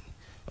Ebonyi.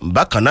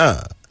 Bákan náà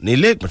ní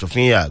ilé ìgbìmọ̀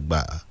aṣòfin àgbà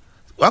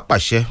wá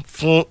pàṣẹ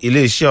fún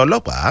iléeṣẹ́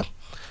ọlọ́pàá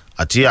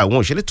àti àwọn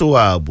òṣèlétò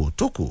ààbò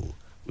tó kù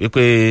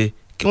wípé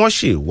kí wọ́n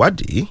ṣe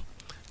ìwádìí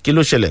kí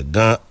ló ṣẹlẹ̀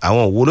gan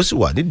àwọn wo ló sì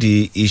wà nídìí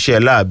iṣẹ́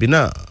láabi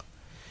náà.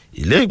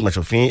 Ilé ìgbìmọ̀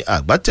aṣòfin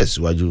àgbà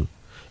tẹ̀síwájú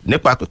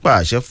nípa pípa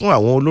àṣẹ fún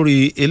àwọn olórí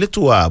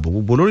elétò ààbò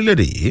gbogbo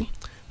lórílẹ̀‐èdè yìí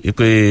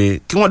wípé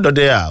kí wọ́n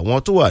dọdẹ àwọn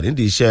tó wà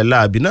nídìí iṣẹ́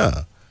láabi náà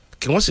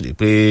kí wọ́n sì rí i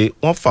pé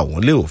wọ́n fà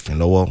wọ́n lé òfin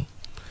lọ́wọ́.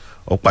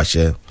 Ó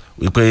pàṣẹ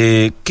wípé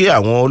kí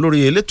àwọn olórí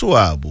elétò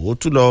ààbò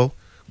tún lọ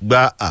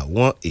gba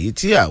àwọn èyí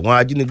tí àwọn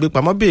ajínigbé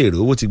pamọ́ béèrè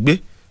owó ti gbé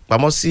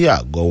pamọ́ sí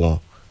àgọ́ wọn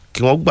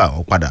kí wọ́n gbà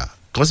wọ́n padà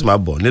kí wọ́n sì máa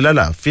bọ̀ nílẹ̀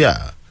àlàáfíà.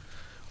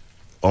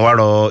 Wọ́n wá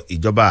rọ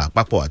ìjọba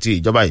àpapọ̀ àti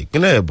ìjọba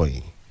ìpínlẹ̀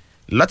Ebonyi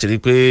láti rí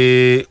i pé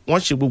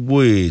wọ́n ṣe gbogbo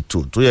ètò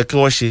tó yẹ kí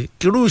wọ́n ṣe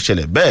kírú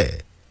ìṣẹ̀lẹ̀ bẹ́ẹ̀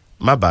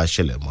má bàa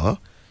ṣẹlẹ̀ mọ́.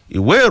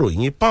 Ìwé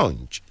ìròyìn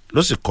Punch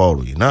ló sì kọ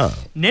ìròyìn náà.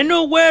 Nínú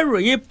ìwé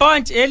ìròyìn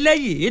Punch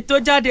eléyìí tó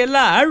jáde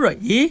láàárọ̀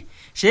yìí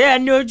ṣé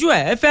ẹni ojú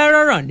ẹ̀ fẹ́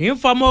rọ̀ràn ní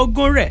fọmọ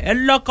ogun rẹ̀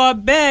lọ́kọ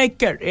bẹ́ẹ̀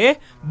kẹ̀rẹ́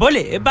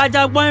bólè bá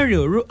jágbọ́n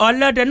ìrìn òru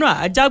ọlọ́dẹ náà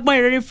ajágbọ́n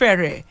ìrìnfẹ́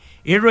rẹ̀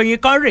ìròyìn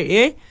kan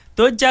rèé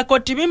tó jẹ́ kó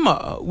ti mímọ̀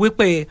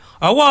wípé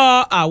ọwọ́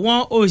àwọn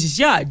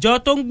òṣìṣẹ́ àjọ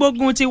tó ń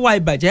gbógun ti wa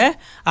ìbàjẹ́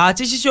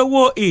àti ṣíṣe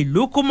owó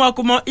ìlú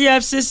kúmọkúmọ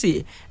EFCC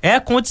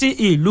ẹkùn ti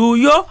ìlú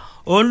Uyo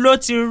òun ló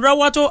ti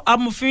rọ́wọ́ tó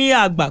amòfin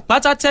àgbà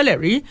pátá tẹ́lẹ̀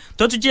rí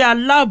tó tún jẹ́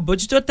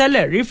alábòjútó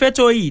tẹ́lẹ̀ rí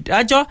fẹ́tò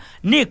ìdájọ́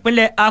ní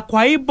ìpínlẹ̀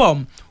Akwa Ibom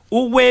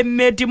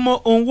Uwemedimo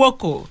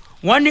Nwoko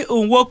wọ́n ní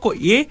Nwoko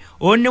yìí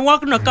òun ni wọ́n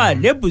kàn ká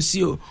lébùsí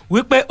o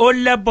wípé ó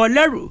lẹ́bọ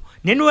lẹ́rù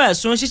nínú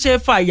ẹ̀sùn ṣíṣe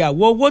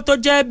fàyàwọ́ owó tó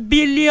jẹ́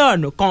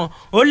bílíọ̀nù kan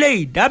ó lé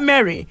ìdá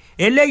mẹ́rin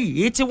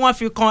eléyìí tí wọ́n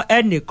fi kan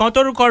ẹnìkan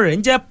tórúkọ rẹ̀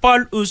ń jẹ́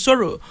Paul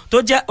Usoro tó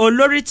jẹ́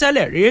olórí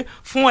tẹ́lẹ̀ rí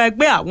fún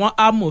ẹgbẹ́ àwọn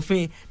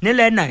amòfin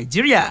nílẹ̀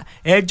Nàìjíríà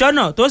ẹjọ́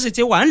náà tó sì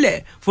ti wà ńlẹ̀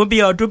fún bí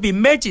ọdún bíi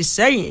méjì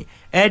sẹ́yìn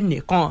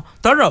ẹnìkan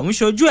tọ́rọ̀ ń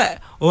ṣojú ẹ̀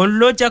òun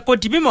ló jẹ́ kó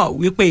di mímọ̀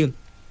wípé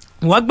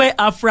wọ́n gbé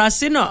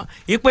afurasí náà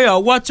ìpè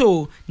ọwọ́ tó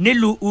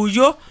nílùú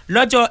Uyo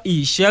lọ́jọ́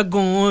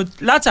ìṣẹ́gun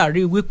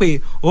látàrí wípé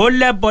ó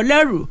lẹ́bọ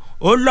lẹ́rù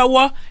ó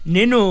lọ́wọ́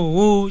nínú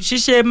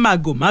ṣíṣe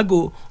màgòmágó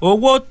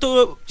owó tó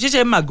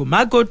ṣíṣe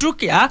màgòmágó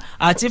dúkìá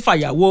àti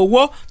fàyàwọ́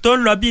owó tó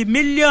ń lọ bíi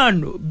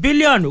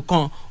bílíọ̀nù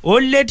kan ó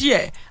lé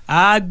díẹ̀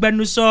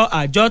agbẹnusọ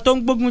àjọ tó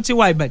ń gbógun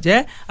tiwa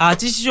ìbàjẹ́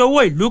àti ṣíṣe owó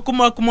ìlú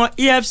kúmọkúmọ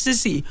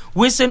EFCC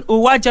Wilson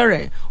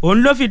Uwajere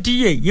òun ló fi di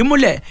èyí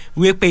múlẹ̀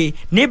wípé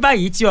ní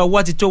báyìí tí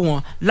ọwọ́ ti tó wọn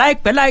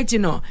láìpẹ́ láì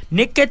jìnnà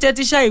ní kété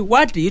tíṣẹ́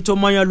ìwádìí tó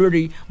mọyán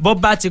lórí bó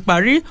bá ti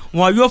parí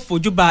wọn yóò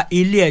fojú ba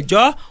ilé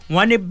ẹjọ́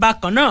wọn ní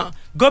bákan náà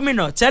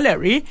gómìnà tẹ́lẹ̀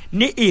rí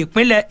ní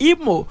ìpínlẹ̀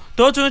Imo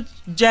tó tún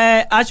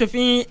jẹ́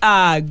aṣòfin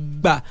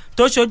àgbà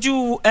tó ṣojú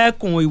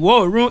ẹkùn ìwọ̀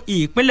oòrùn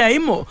ìpínlẹ̀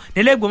Imo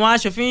nílẹ̀gbọ̀mọ̀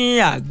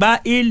aṣòfin àgbà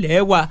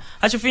ilẹ̀ wa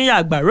aṣòfin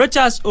àgbà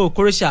Rochas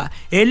Okorocha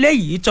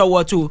eléyìí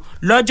tọwọ́ tó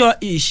lọ́jọ́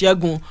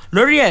ìṣẹ́gun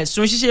lórí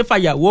ẹ̀sùn ṣíṣe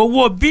fàyàwọ́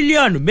owó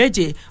bílíọ̀nù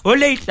 7 ó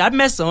lé ìdá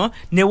 9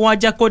 ni wọ́n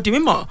jẹ́ kó di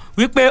mímọ̀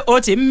wípé ó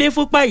ti mí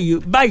fúnpá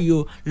báyìí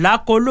o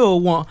lákòóló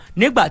wọn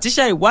nígbà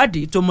tíṣẹ́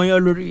ìwádìí tó mọyán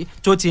lórí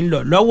tó ti ń lọ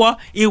lọ́wọ́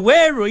ìwé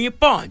ìròyìn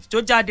Punch tó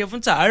jáde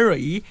fún tàárọ̀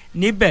yìí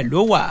níbẹ̀ ló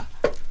wà.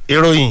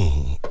 ìròyìn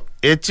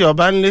etí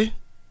ọba ńlé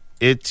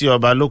etí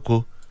ọba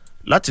lóko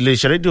láti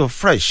iléeṣẹ́ rédíò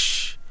Fresh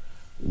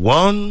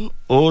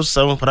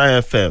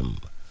 107.9 FM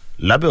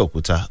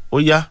lábẹ́òkúta ó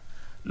yá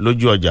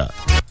lójú ọjà.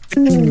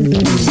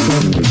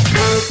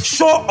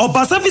 Show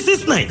Oba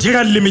Services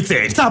Nigeria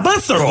Limited tá a bá ń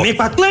sọ̀rọ̀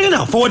nípa clearing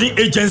and forwarding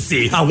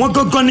agency àwọn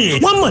gangan ni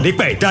wọ́n mọ̀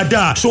nípa ẹ̀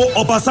dáadáa. Show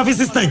Oba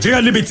Services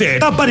Nigeria Limited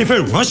tá a bá ní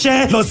fẹ́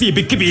ránṣẹ́ lọ sí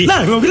ibikíbi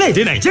láàrin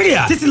orílẹ̀-èdè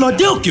Nàìjíríà títí lọ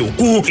dé òkè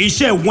òkun.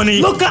 Iṣẹ́ wọn ni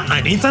local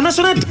and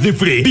international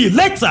delivery bíi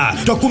letter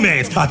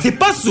document àti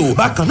parcel.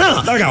 Bákan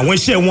náà lára àwọn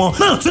iṣẹ́ wọn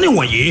náà tún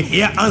níwọ̀nyí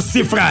air and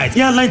sea freight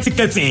airline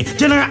ticketing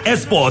general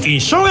export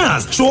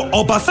insurance. Show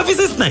Oba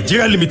Services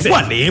Nigeria Limited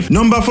wà ní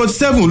number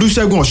 47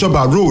 Olúṣẹ́gun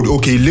Ọ̀ṣọ́bà road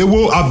Òkè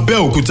Ìléwó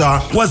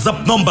Abẹ́òkúta.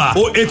 WhatsApp number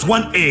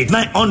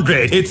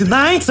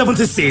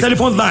 08189008976.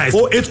 Telephone lines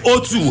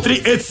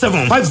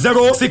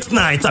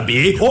 08023875069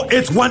 tàbí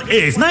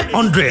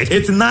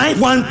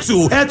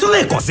 08189008912. Ẹ tún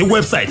lè kàn sí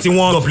wẹ́bsáìtì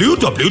wọn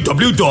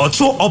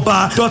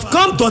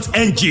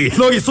www.showoba.com.ng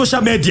lórí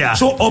social media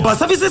Show Oba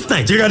Services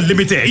Nigeria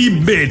Limited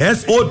email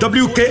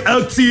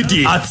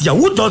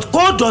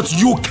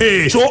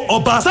sowkltd@yahoo.co.uk. Show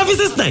Oba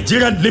Services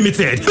Nigeria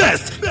Limited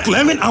best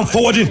clearing and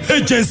forwarding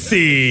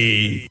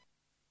agency.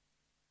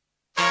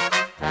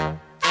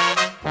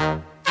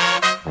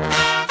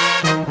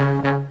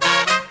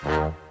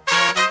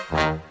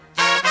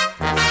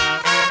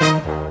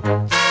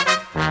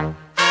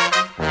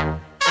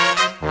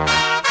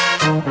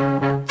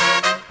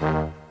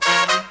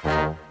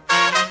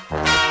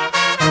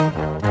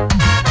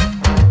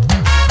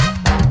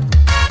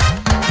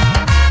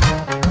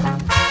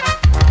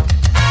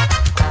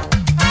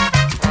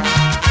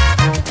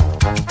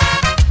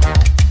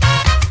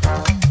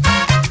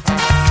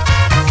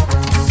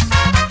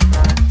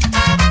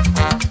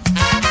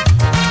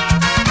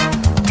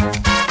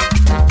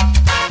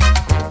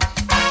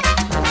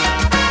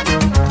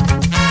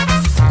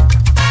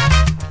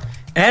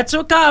 ẹ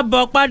tún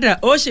káàbọ̀ padà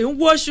ó sì ń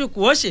wó ṣùkú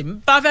ó sì ń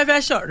bá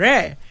fẹ́fẹ́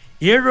ṣọ̀rẹ́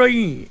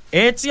ìròyìn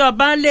etí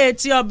ọba ńlẹ̀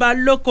etí ọba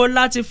lóko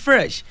láti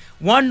Fresh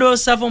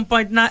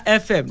 107.9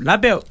 FM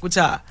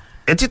lábẹ́òkúta.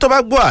 etí tó bá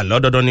gbọ́ àlọ́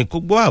dandan ni kó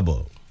gbọ́ àbọ̀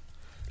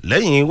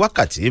lẹ́yìn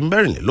wákàtí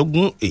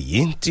mẹ́rìnlélógún èyí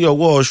tí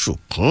ọwọ́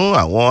ṣùkún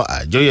àwọn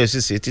àjọ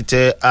EFCC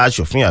títẹ̀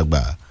aṣòfin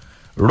àgbà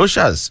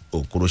Rochas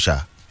Okorocha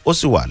ó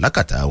sì wà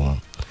lákàtà wọn.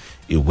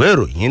 ìwé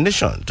ìròyìn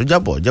Nation tó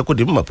jábọ̀ jẹ́ kó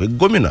di mímọ̀ pé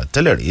gómìnà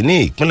tẹ́lẹ̀ rí ní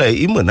ìpínlẹ̀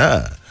Imo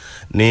náà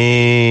ni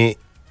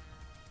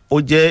ó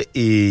jẹ́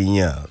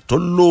èèyàn tó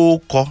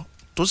lóókọ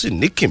tó sì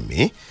ní kìmí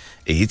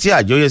èyí tí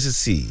àjọ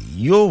EFCC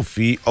yóò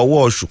fi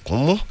ọwọ́ ṣùkún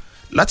mú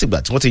látìgbà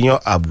tí wọ́n ti yan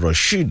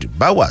Abdulrasheed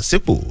Bawa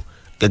sípò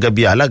gẹ́gẹ́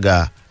bí alága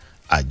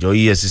àjọ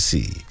EFCC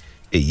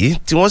èyí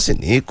tí wọ́n sì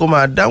ní kó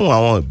máa dáhùn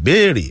àwọn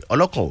ìbéèrè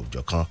ọlọ́kan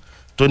òjọ̀kan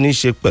tó ní í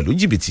ṣe pẹ̀lú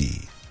jìbìtì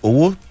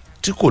owó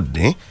tí kò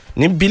dín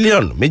ní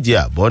bílíọ̀nù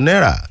 7.5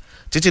 náírà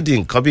títí di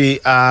nǹkan bíi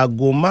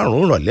aago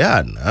 5 ìrọ̀lẹ́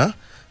àná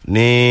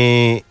ní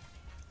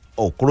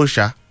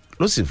Okorocha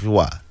ló sì fi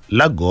wà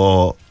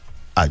lágọ̀ọ́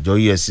àjọ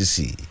EFCC.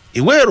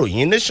 Ìwé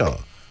ìròyìn Nation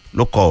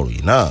ló kọ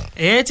ìròyìn náà.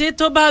 Etí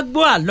tó bá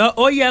gbọ́ àlọ́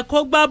ó yẹ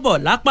kó gbábọ̀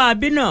lápá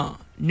abínà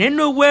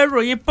nínú ìwé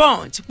ìròyìn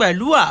Punch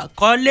pẹ̀lú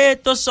àkọlé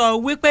tó sọ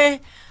wípé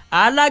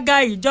alága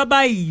ìjọba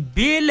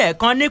ìbílẹ̀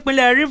kan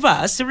nípínlẹ̀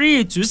Rivers rí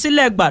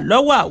ìtúsílẹ̀ gbà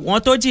lọ́wọ́ àwọn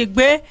tó jí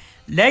gbé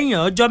lẹ́yìn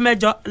ọjọ́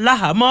mẹ́jọ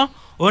láhàámọ́.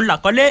 Òun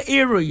làkọlé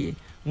ìròyìn.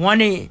 Wọ́n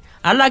ní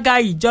alága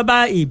ìjọba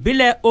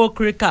ìbílẹ̀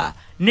Okrika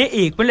ní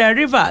ìpínlẹ̀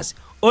Rivers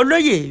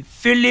olóyè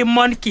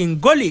Philemon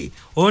Kingoli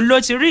òun ló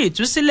ti rí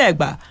ìtúsílẹ̀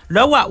gbà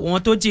lọ́wọ́ àwọn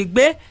tó jí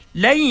gbé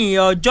lẹ́yìn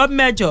ọjọ́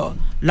mẹ́jọ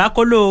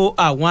lákòlò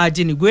àwọn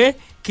ajínigbé.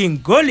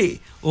 Kingoli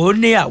òun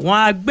ní àwọn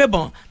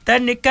agbébọn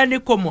tẹ́nikẹ́ni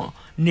kò mọ̀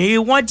ni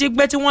wọ́n jí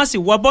gbé tí wọ́n sì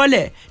wọ́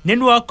bọ́lẹ̀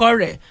nínú ọkọ̀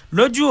rẹ̀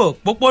lójú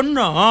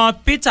òpópónà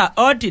Peter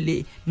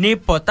Odili ní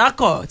Port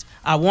Harcourt.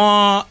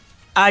 Àwọn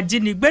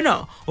ajínigbé náà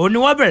òun ni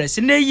wọ́n bẹ̀rẹ̀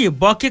sí ní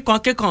yìnbọn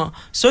kíkankíkan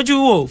sójú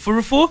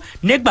òfurufú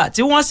nígbà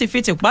tí wọ́n sì fi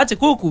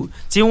tìpátìkúùkù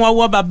tí wọ́n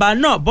wọ́ bàbá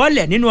náà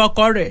bọ́lẹ̀ nínú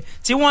ọkọ̀ rẹ̀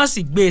tí wọ́n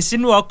sì gbé e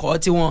sínú ọkọ̀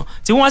tiwọn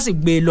tí wọ́n sì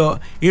gbé e lọ.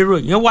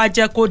 Ìròyìn wá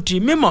jẹ́ kó di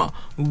mímọ̀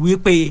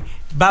wípé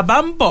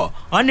bàbá ń bọ̀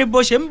wọ́n ní bó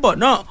ṣe ń bọ̀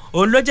náà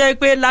òun ló jẹ́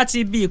pé láti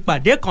ibi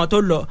ìpàdé kan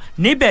tó lọ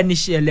níbẹ̀ ní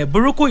ìṣẹ̀lẹ̀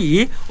burúkú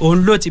yìí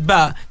òun ló ti bá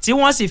a tí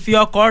wọ́n sì fi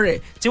ọkọ̀ rẹ̀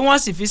tí wọ́n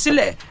sì fi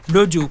sílẹ̀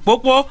lójú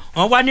pópó.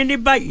 wọ́n wá ní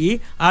báyìí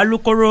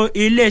alukoro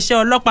iléeṣẹ́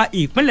ọlọ́pàá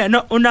ìpínlẹ̀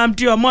náà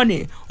Nnamdi Omoni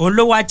òun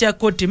ló wá jẹ́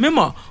kó di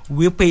mímọ̀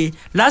wípé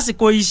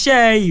lásìkò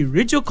iṣẹ́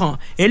ìríjú kan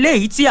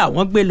eléyìí tí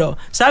àwọn gbé lọ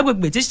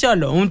ságbègbè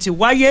tíṣẹ̀lẹ̀ ọ̀hún ti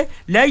wáyé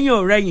lẹ́yìn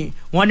ọ̀rẹ́yìn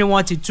wọ́n ní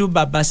wọ́n ti tú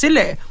bàbá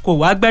sílẹ̀ kò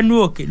wá gbẹ́nu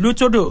òkè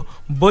lútòdò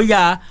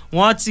bóyá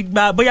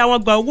wọ́n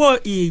gba owó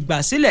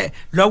ìgbàsílẹ̀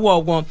lọ́wọ́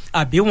wọn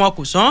àbí wọn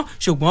kò san.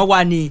 Ṣùgbọ́n wà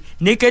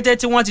ní kété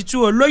tí wọ́n ti tú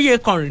olóyè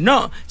kọrin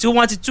náà tí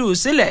wọ́n ti tú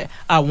sílẹ̀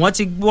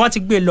wọ́n ti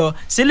gbé lọ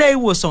sílé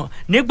ìwòsàn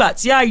nígbà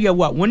tí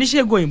àyẹ̀wò àwọn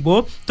oníṣègùn òyìnbó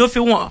tó fi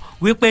wọ́n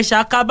wípé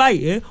ṣáká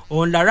báyìí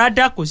òun lára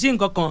dá kò sí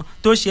nǹkan kan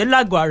tó ṣe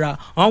lágọ̀ọ́ ara.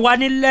 wọ́n wá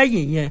ní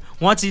lẹ́yìn yẹn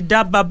wọ́n ti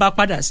dá bàbá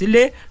padà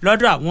sílé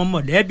lọ́dọ̀ àwọn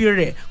mọ̀lẹ́bí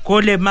rẹ̀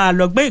kó lè máa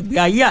lọ gbé ìgbé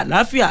ayé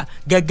àlàáfíà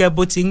gẹ́gẹ́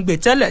bó ti ń gbé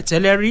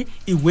tẹ́lẹ̀ rí.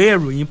 Ìwé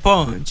ìròyìn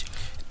Punch.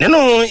 Nínú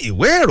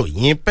ìwé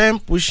ìròyìn pen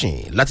pushing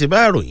láti bá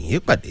ìròyìn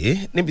pàdé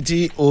níbi tí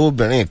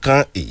obìnrin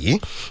kan èyí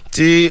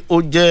tí ó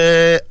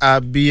jẹ́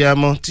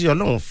abiyamọ tí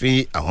Ọlọ́run fi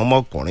àwọn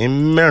ọmọkùnrin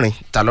 4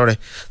 ta lọ́rẹ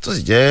tó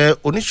sì jẹ́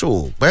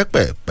oníṣòwò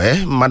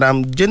pẹ́pẹ̀pẹ́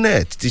Madam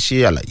Janet ti ṣe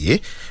àlàyé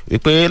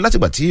wípé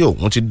látìgbà tí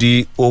òun ti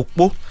di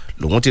opó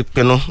lòun ti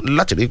pinnu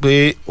láti rí pé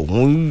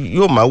òun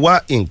yóò máa wá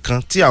nǹkan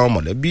tí àwọn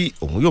mọ̀lẹ́bí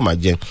òun yóò máa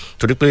jẹ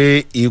torí pé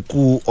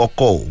ikú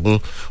ọkọ òun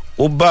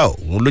ó bá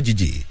òun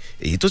lójijì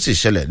èyí tó sì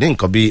ṣẹlẹ̀ ní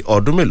nǹkan bíi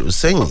ọdún mélòó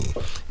sẹ́yìn.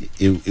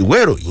 Ìwé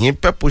ìròyìn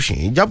pen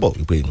pushing jábọ̀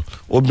wípé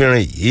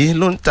obìnrin yìí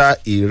ló ń ta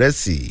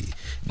ìrẹsì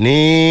ní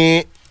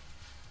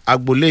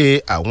agboolé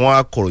àwọn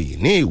akọ̀ròyìn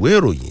ní ìwé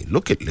ìròyìn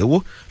lókèléwó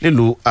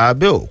nílùú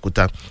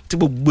Abẹ́òkúta tí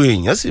gbogbo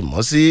èèyàn sì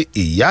mọ̀ sí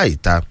ìyá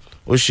ìta.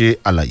 Ó ṣe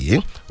àlàyé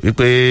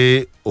wípé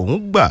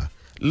òun gbà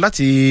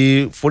láti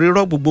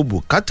forírọ́ gbogbo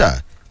bùkátà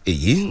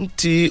èyí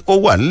tí ó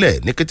wà nílẹ̀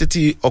ní kété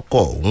tí ọkọ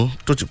òun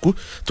tó ti kú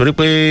torí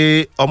pé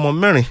ọmọ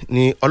 4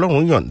 ni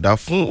Ọlọ́run yọ̀ǹda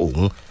fún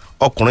òun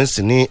ọkùnrin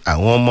sì ni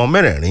àwọn ọmọ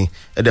 4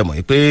 ẹ̀dẹ̀mọ̀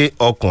yìí pé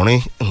ọkùnrin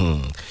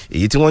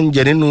èyí tí wọ́n ń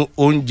jẹ nínú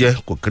oúnjẹ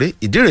kò kéré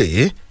ìdí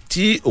rèé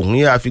tí òun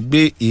yà fi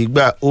gbé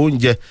igbá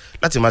oúnjẹ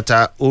láti máa ta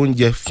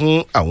oúnjẹ fún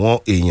àwọn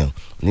èèyàn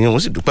ni òun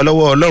sì dúpẹ́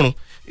lọ́wọ́ Ọlọ́run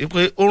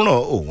wípé ó ràn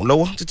òun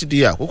lọ́wọ́ títí di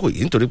àkókò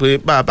yìí nítorí pé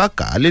bá a bá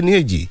kà á lé ní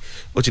èjì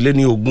ó ti lé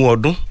ní 20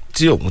 ọdún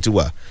tí òun ti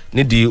wà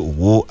nídìí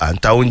òwò à ń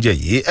ta oúnjẹ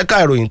yìí. Ẹ̀ka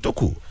ìròyìn tó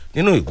kù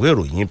nínú ìwé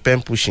ìròyìn pen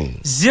pushing.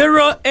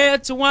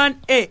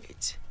 0818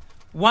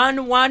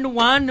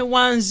 111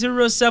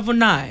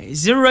 1079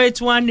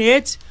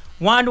 0818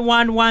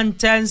 111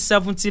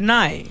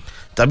 1079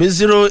 tàbí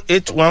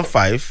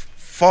 0815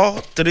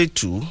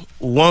 432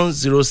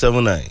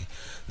 1079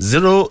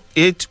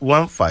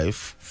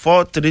 0815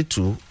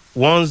 432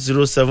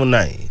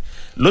 1079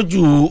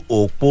 lójú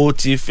òpó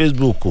ti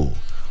Facebook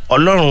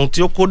Ọlọ́run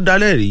tí ó kó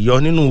dálẹ́rì yọ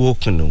nínú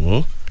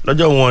okùnùn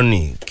lọ́jọ́ wọn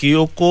ni kí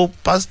ó kó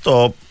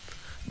pásítọ̀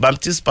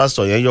Baptist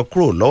pastor yẹn yọ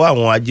kúrò lọ́wọ́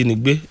àwọn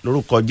ajínigbé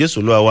lórúkọ Jésù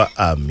Olúwa wa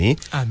àmín.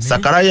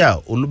 Sakaraya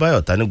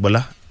Olúbáyọ̀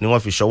Tanígbọ́lá ni wọ́n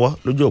fi ṣọwọ́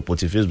lójú òpó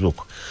ti Facebook.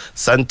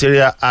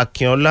 Santeria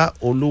Akínọlá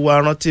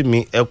Olúwarántìmí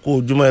ẹ kú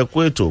ojúmọ́ ẹ kú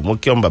ètò mo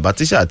kí ọmọ bàbá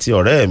tíṣà àti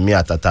ọ̀rẹ́ mi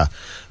àtàtà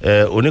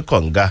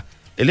oníkànga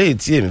eléyìí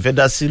tí èmi fẹ́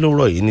dá sí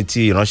lówùrọ̀ yìí ni ti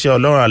ìránṣẹ́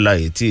Ọlọ́run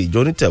alààyè ti ìjọ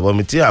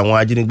onítẹ̀bọmi tí àwọn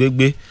ajínigbé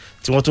gbé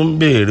tí wọ́n tún ń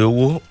béèrè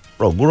owó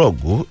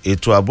rọ̀gúrọ̀gú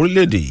ètò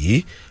àbúrílẹ̀-èdè yìí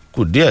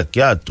kù díẹ̀ kí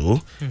àtó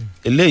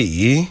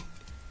eléyìí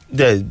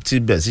dẹ̀ ti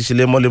bẹ̀ sí ṣe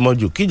lemọ́lemọ́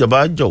jù kí ìjọba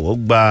jọ̀wọ́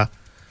gba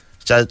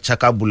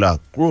ṣakabula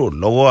kúrò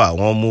lọ́wọ́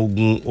àwọn ọmọ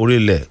ogun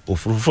orílẹ̀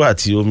òfurufú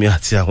àti omi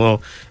àti àwọn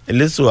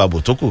eléso ààbò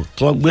tó kù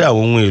kí wọ́n gbé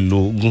àwọn ohun èlò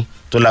ogun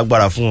tó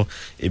lágbára fún wọn.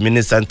 Èmi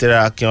ní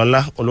Santeria Akínọlá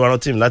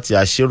Olúwarántìmí láti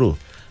Àṣérò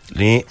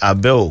ní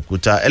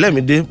Abẹ́òkúta.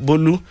 Ẹlẹ́mìdé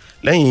Bólú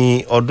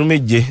lẹ́yìn ọdún 7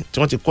 tí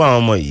wọ́n ti kó àwọn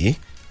ọmọ yìí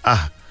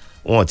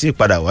wọn ò tí ì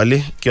padà wálé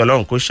kí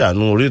Ọlọ́run kó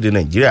ṣàánú orílẹ̀-èdè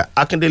Nàìjíríà.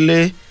 Akíndélé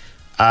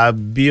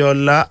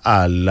Abíọ́lá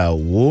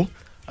Àlàó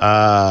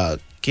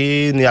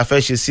kí ni a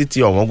fẹ́ ṣe sí ti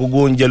ọ̀wọ́n gógó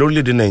oúnjẹ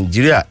lórílẹ̀‐èdè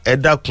nàìjíríà ẹ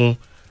dákun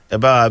ẹ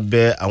bá wa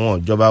bẹ àwọn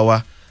ìjọba wa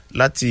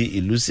láti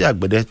ìlú sí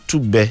àgbẹ̀dẹ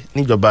túbẹ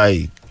níjọba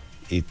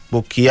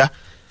ìpókíá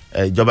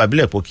ìjọba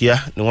ìbílẹ̀ ìpókíá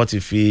ni wọ́n ti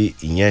fi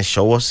ìyẹn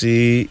ṣọwọ́ sí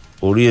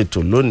orí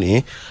ètò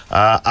lónìí.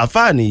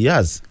 àfáàní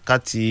yaz ká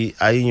ti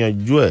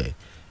ayéyanjú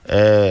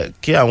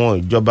kí àwọn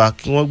ìjọba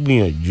kí wọ́n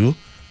gbìyànjú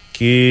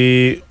kí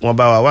wọ́n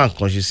bá wa wá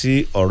nǹkan ṣe sí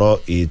ọ̀rọ̀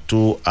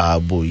ètò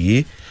ààbò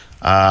yìí.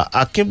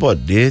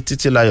 akínbọ̀dé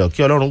títílayọ̀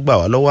kí ọlọ́run gbà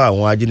wá lọ́wọ́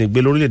àwọn ajínigbé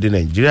lórílẹ̀‐èdè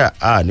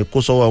nàìjíríà ní kó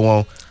sọ́wọ́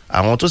wọn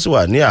àwọn tó sì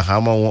wà ní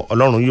àhámọ́ wọn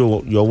ọlọ́run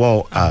yóò yọ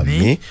wọ́n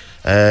àmín.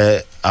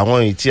 àwọn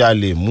èyí tí a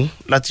lè mú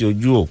láti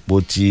ojú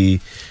òpó ti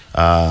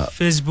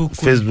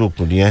Facebook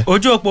nìyẹn.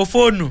 ojú òpó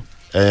fóònù.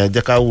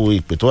 jẹ́ ká wo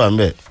ìpè tó wà ń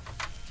bẹ̀.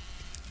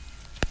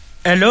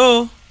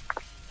 hello.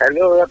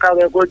 ẹ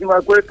káàbọ̀ ẹ kú ojúmọ́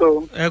pé ètò.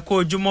 ẹ kú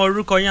ojúmọ́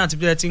orúkọ yín àti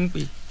bí ẹ ti ń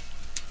pè.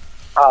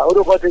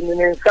 orúkọ tèmi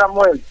ni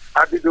Samuel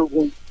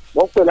Abidogun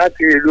mo ń pè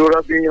láti ìlú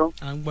Rọ́bíyán.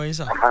 à ń gbọ́ yín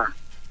sà.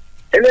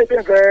 eléyìí tí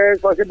n fẹ́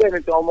sọ síbẹ̀ ni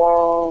tí ọmọ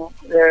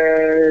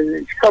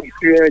ṣíkọ̀bù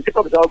tí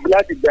wọ́n gbé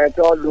láti gbà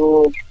tí wọ́n lo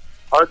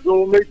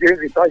ọdún méje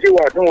nìkan ṣe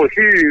wà tí wọn ò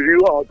sì rí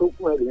àwọn tó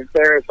kún ẹ̀rí ń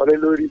fẹ́ sọlé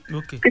lórí.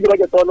 kí ìjọba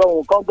jẹ́ tọ́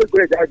ọlọ́run kan gbégbé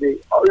rẹ̀ jáde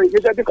ọ̀rọ̀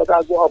ìgbésẹ̀ bí kọ́ta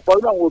gbọ́ ọ̀pọ̀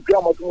nínú àwọn òbí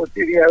ọmọ tí wọ́n ti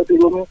rí ẹ̀ tó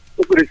ronú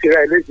tó gbèrè ṣe ra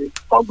ẹ̀ léṣe.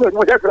 wọ́n gbé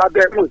wọn ṣẹ́sì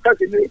lábẹ́ wọn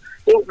ṣẹ́sì ní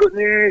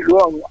ìlú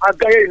ọ̀hún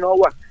agáyé iná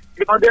wà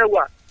ìmọ̀dé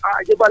wà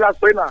àjẹbálá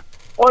pẹ́nà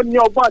wọ́n ní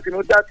ọgbọ́n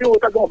àtinúdá tí owó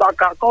tágbọ́n bá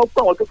ka kán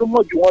pọ̀ wọn tó tún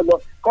mọ̀ jù wọn lọ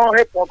kán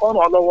hẹ́pù wọn kán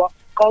ràn án lọ́wọ́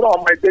kán ràn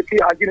ọmọ ẹgbẹ́ tí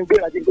ajínigbé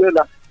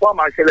la wọ́n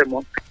máa ṣẹlẹ̀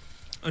mọ́.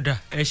 ọ̀dà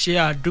ẹ ṣe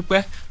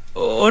àdúpẹ́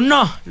òun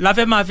náà la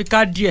fẹ́ máa fi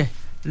ká díẹ̀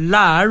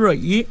láàárọ̀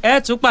yìí ẹ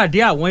tún pàdé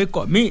àwọn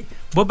ikọ̀ míì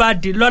bó bá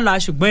di lọ́la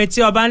ṣùgbọ́n etí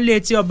ọba ńlé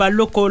etí ọba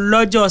lóko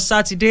lọ́jọ́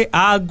sátidé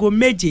aago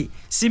 7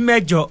 sí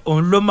 8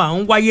 òun ló máa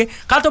ń wáyé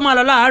ká tó máa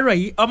lọ láàárọ̀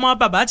yìí ọmọ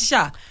bàbá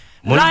tíṣà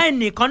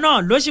láìní kan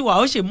náà ló sì wà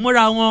ó ṣe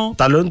múra wọn.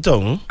 ta ló ń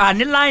tọ̀hún.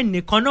 àní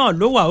láìní kan náà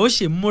ló wà ó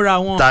ṣe múra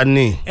wọn. ta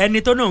ni. ẹni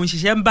tó náà ń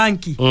ṣiṣẹ́ ń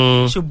báǹkì.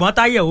 ṣùgbọ́n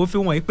táyẹ̀wò fi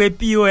wọ̀nyí pé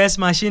POS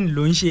machine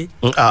ló ń ṣe.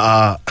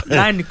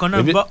 láìní kan náà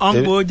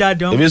ń gbó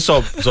jáde. ebi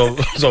sọ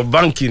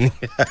báǹkì ni.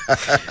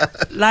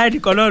 láìní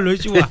kan náà ló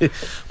sì wà.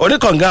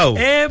 oníkànga o.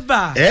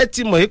 eba. ẹ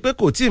ti mọ̀ pé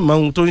kò tí ì mọ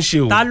ohun tó ń ṣe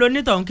o. ta ló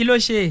nítọ̀hún kí ló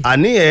ṣe.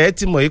 àní ẹ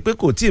ti mọ̀ pé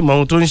kò tí ì mọ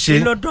ohun tó ń ṣe.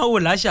 kí ló dánwò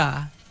láṣà.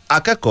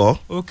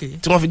 akẹ́kọ̀ọ́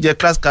tí wọ́n fi jẹ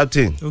class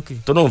captain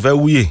tó náà fẹ́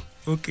wúyè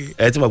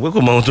ẹ ti mọ̀ pé kò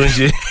mọ ohun tó ń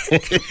ṣe.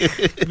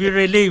 bí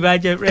relé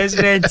ìbàjẹ́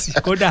president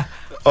kódà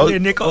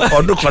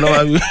ọdún kan náà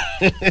wá wí.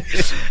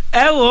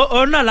 ẹ wo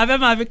òun náà la fẹ́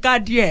máa fi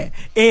káàdì ẹ̀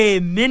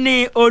èmi ní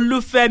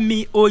Olúfẹ́mi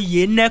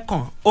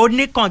Oyènẹ́kàn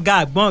oníkànga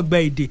àgbọ̀n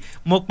ọ̀gbẹ́ èdè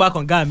mo pa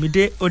kànga mi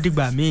dé ó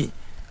dìgbà míì.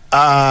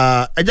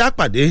 ẹ já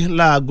pàdé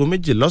láago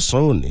 2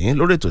 lọ́sàn-án òní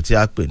lórí ètò tí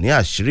a pè ní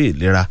àṣírí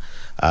ìlera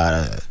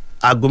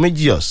aago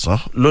 2 ọ̀sán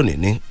lónìí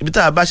ní ibi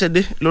tá a bá ṣe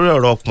dé lórí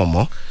ọ̀rọ̀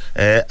pọ̀nmọ́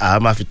a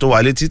máa fi tó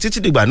wa létí títí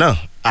dìgbà náà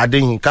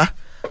Adéyínká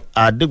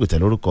Adégbètè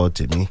lórúkọ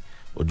tèmi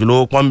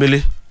ojúlówó pọ́nbélé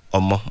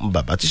ọmọ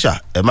bàbá tíṣà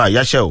ẹ máa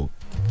yáṣẹ́ o.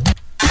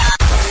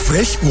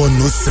 Fresh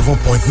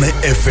 107.9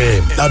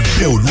 FM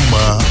lábẹ́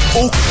Olúmọ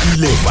ó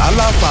kilẹ̀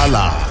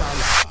fàlàfàlà.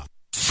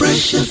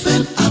 Fresh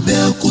FM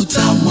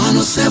Abẹ́òkúta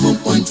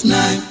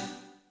 107.9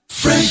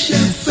 Fresh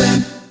FM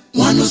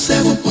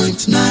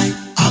 107.9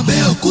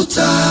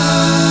 Abẹ́òkúta.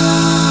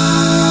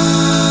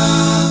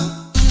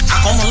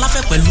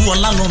 Akọ́mọláfẹ́ pẹ̀lú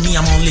Ọlálọ́mí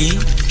Amọ̀lé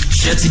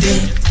ṣẹ́ ti dé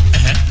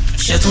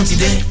ṣe tún ti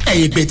dé.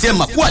 ẹ̀yin pètè ẹ̀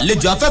mà kú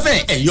àlejò afẹ́fẹ́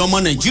ẹ̀yin ọmọ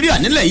nàìjíríà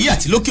nílẹ̀ yìí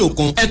àti lókè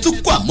òkun ẹ̀ tún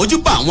kó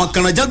àmójúbà àwọn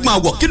kanranjágbọ̀n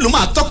àwọ̀ kí ló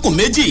máa tọkùn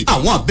méjì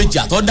àwọn àbejì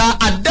àtọ́dá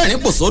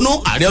adẹ́rìn-pòṣónú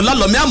ààrẹ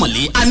ọlálọ́mí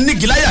àmọ̀lé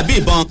anígiláyà bí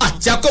ìbọn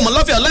àti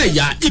akọ́mọláfẹ́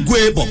ọláìyá igwe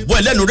bọ̀bọ̀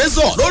ẹlẹ́nu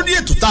rẹ́sọ̀ lórí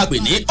ètò tá a pè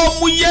ní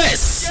ọmú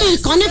yẹ́s.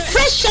 ìkànnì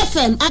Fresh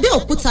FM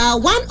Abẹ́òkúta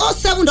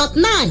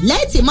 107.9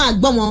 lẹ́ẹ̀tì máa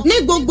gbọ́ wọn ní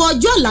gbogbo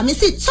ọjọ́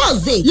Àlàmísì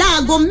Thursday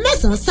láago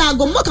 9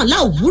 sáago 11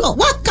 òwúrọ̀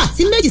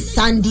wákàtí méjì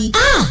sáńdí.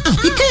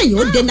 àfi kéèyàn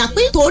ó dènà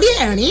pé torí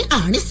ẹ̀rín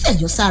àárín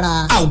sẹ̀yọ́ sára.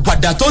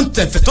 àwàdà tó ń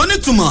tẹ̀fẹ̀ tó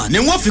nítumọ̀ ni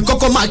wọ́n fi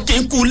kọ́kọ́ máa kí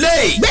n kú lé.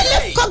 gbélé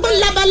kọ́gbọ́n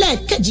lábalẹ̀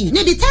kejì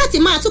níbi tá a ti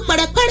máa tún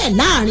pẹ̀rẹ̀pẹ̀rẹ̀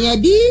láàrin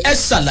ẹbí. ẹ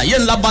ṣàlàyé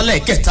ńlábalẹ̀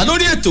kẹta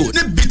lórí ètò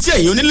níbi tí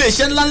ẹ̀yin onílé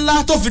iṣẹ́ ńláńlá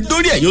tó fi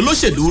dórí ẹ̀yin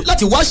olóṣèlú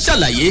láti wá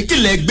ṣàlàyé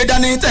kílẹ̀ gbé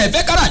dání tẹ́ ẹ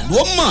fẹ́ kára ló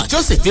mọ̀ tí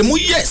ó sì fi mú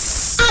yẹ̀s.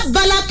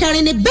 abala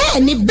kẹrin ni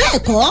bẹ́ẹ̀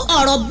kọ́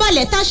ọ̀rọ̀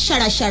balẹ̀ tá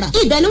ṣàràṣàrà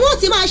ibẹ̀ ni wọ́n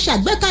ti máa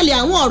ṣàgbékalẹ̀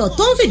àwọn ọ̀rọ̀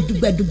tó ń fi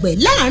dùgbẹ̀dùgbẹ̀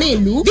láàrin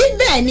ìlú bí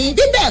bẹ́ẹ̀ ni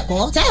bí bẹ́ẹ̀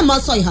kọ́ tẹ́ ẹ mọ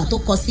sọ ìhà tó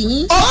kọ sí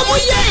yín. ọmú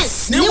yẹ̀s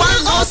ní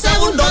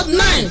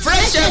 107.9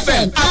 Fresh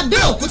FM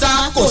Abẹ́òkúta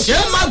kò ṣe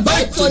é má gbọ́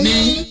ètò ni.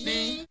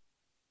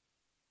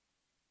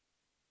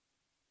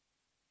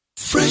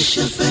 Fresh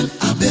FM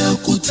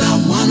Abẹ́òkúta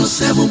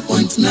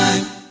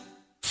 107.9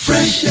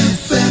 Fresh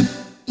FM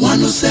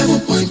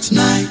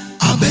 107.9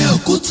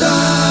 Abẹ́òkúta.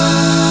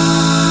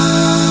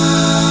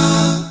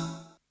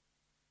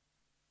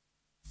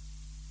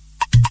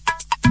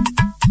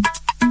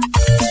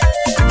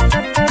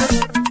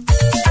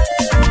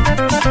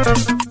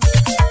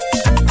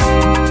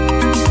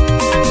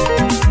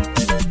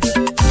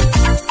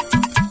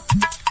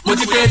 mo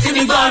ti fetí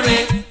mi gbọ́ re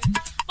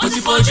mo ti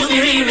fojú mi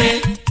rí re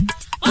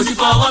mo ti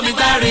fọwọ́ mi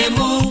gbá re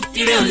mú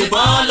ire ò lè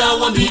bọ́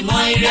lọ́wọ́ mi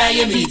mọ́ ire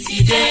ayé mi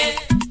ti dé.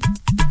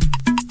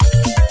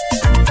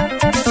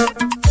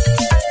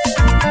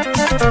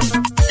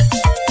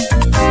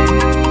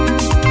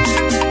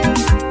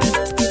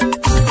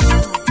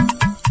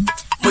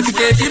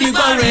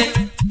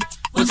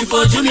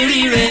 fojú mi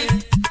ríre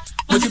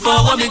mo ti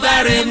fọwọ́ mi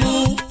gbáre mú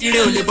ire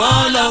ò lè bọ́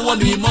lọ́wọ́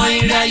mi mọ́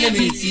ire ayé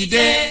mi ti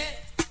dé.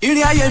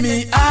 ire ayé mi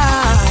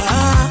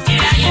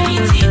ire ayé mi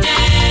ti dé.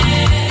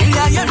 ire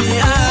ayé mi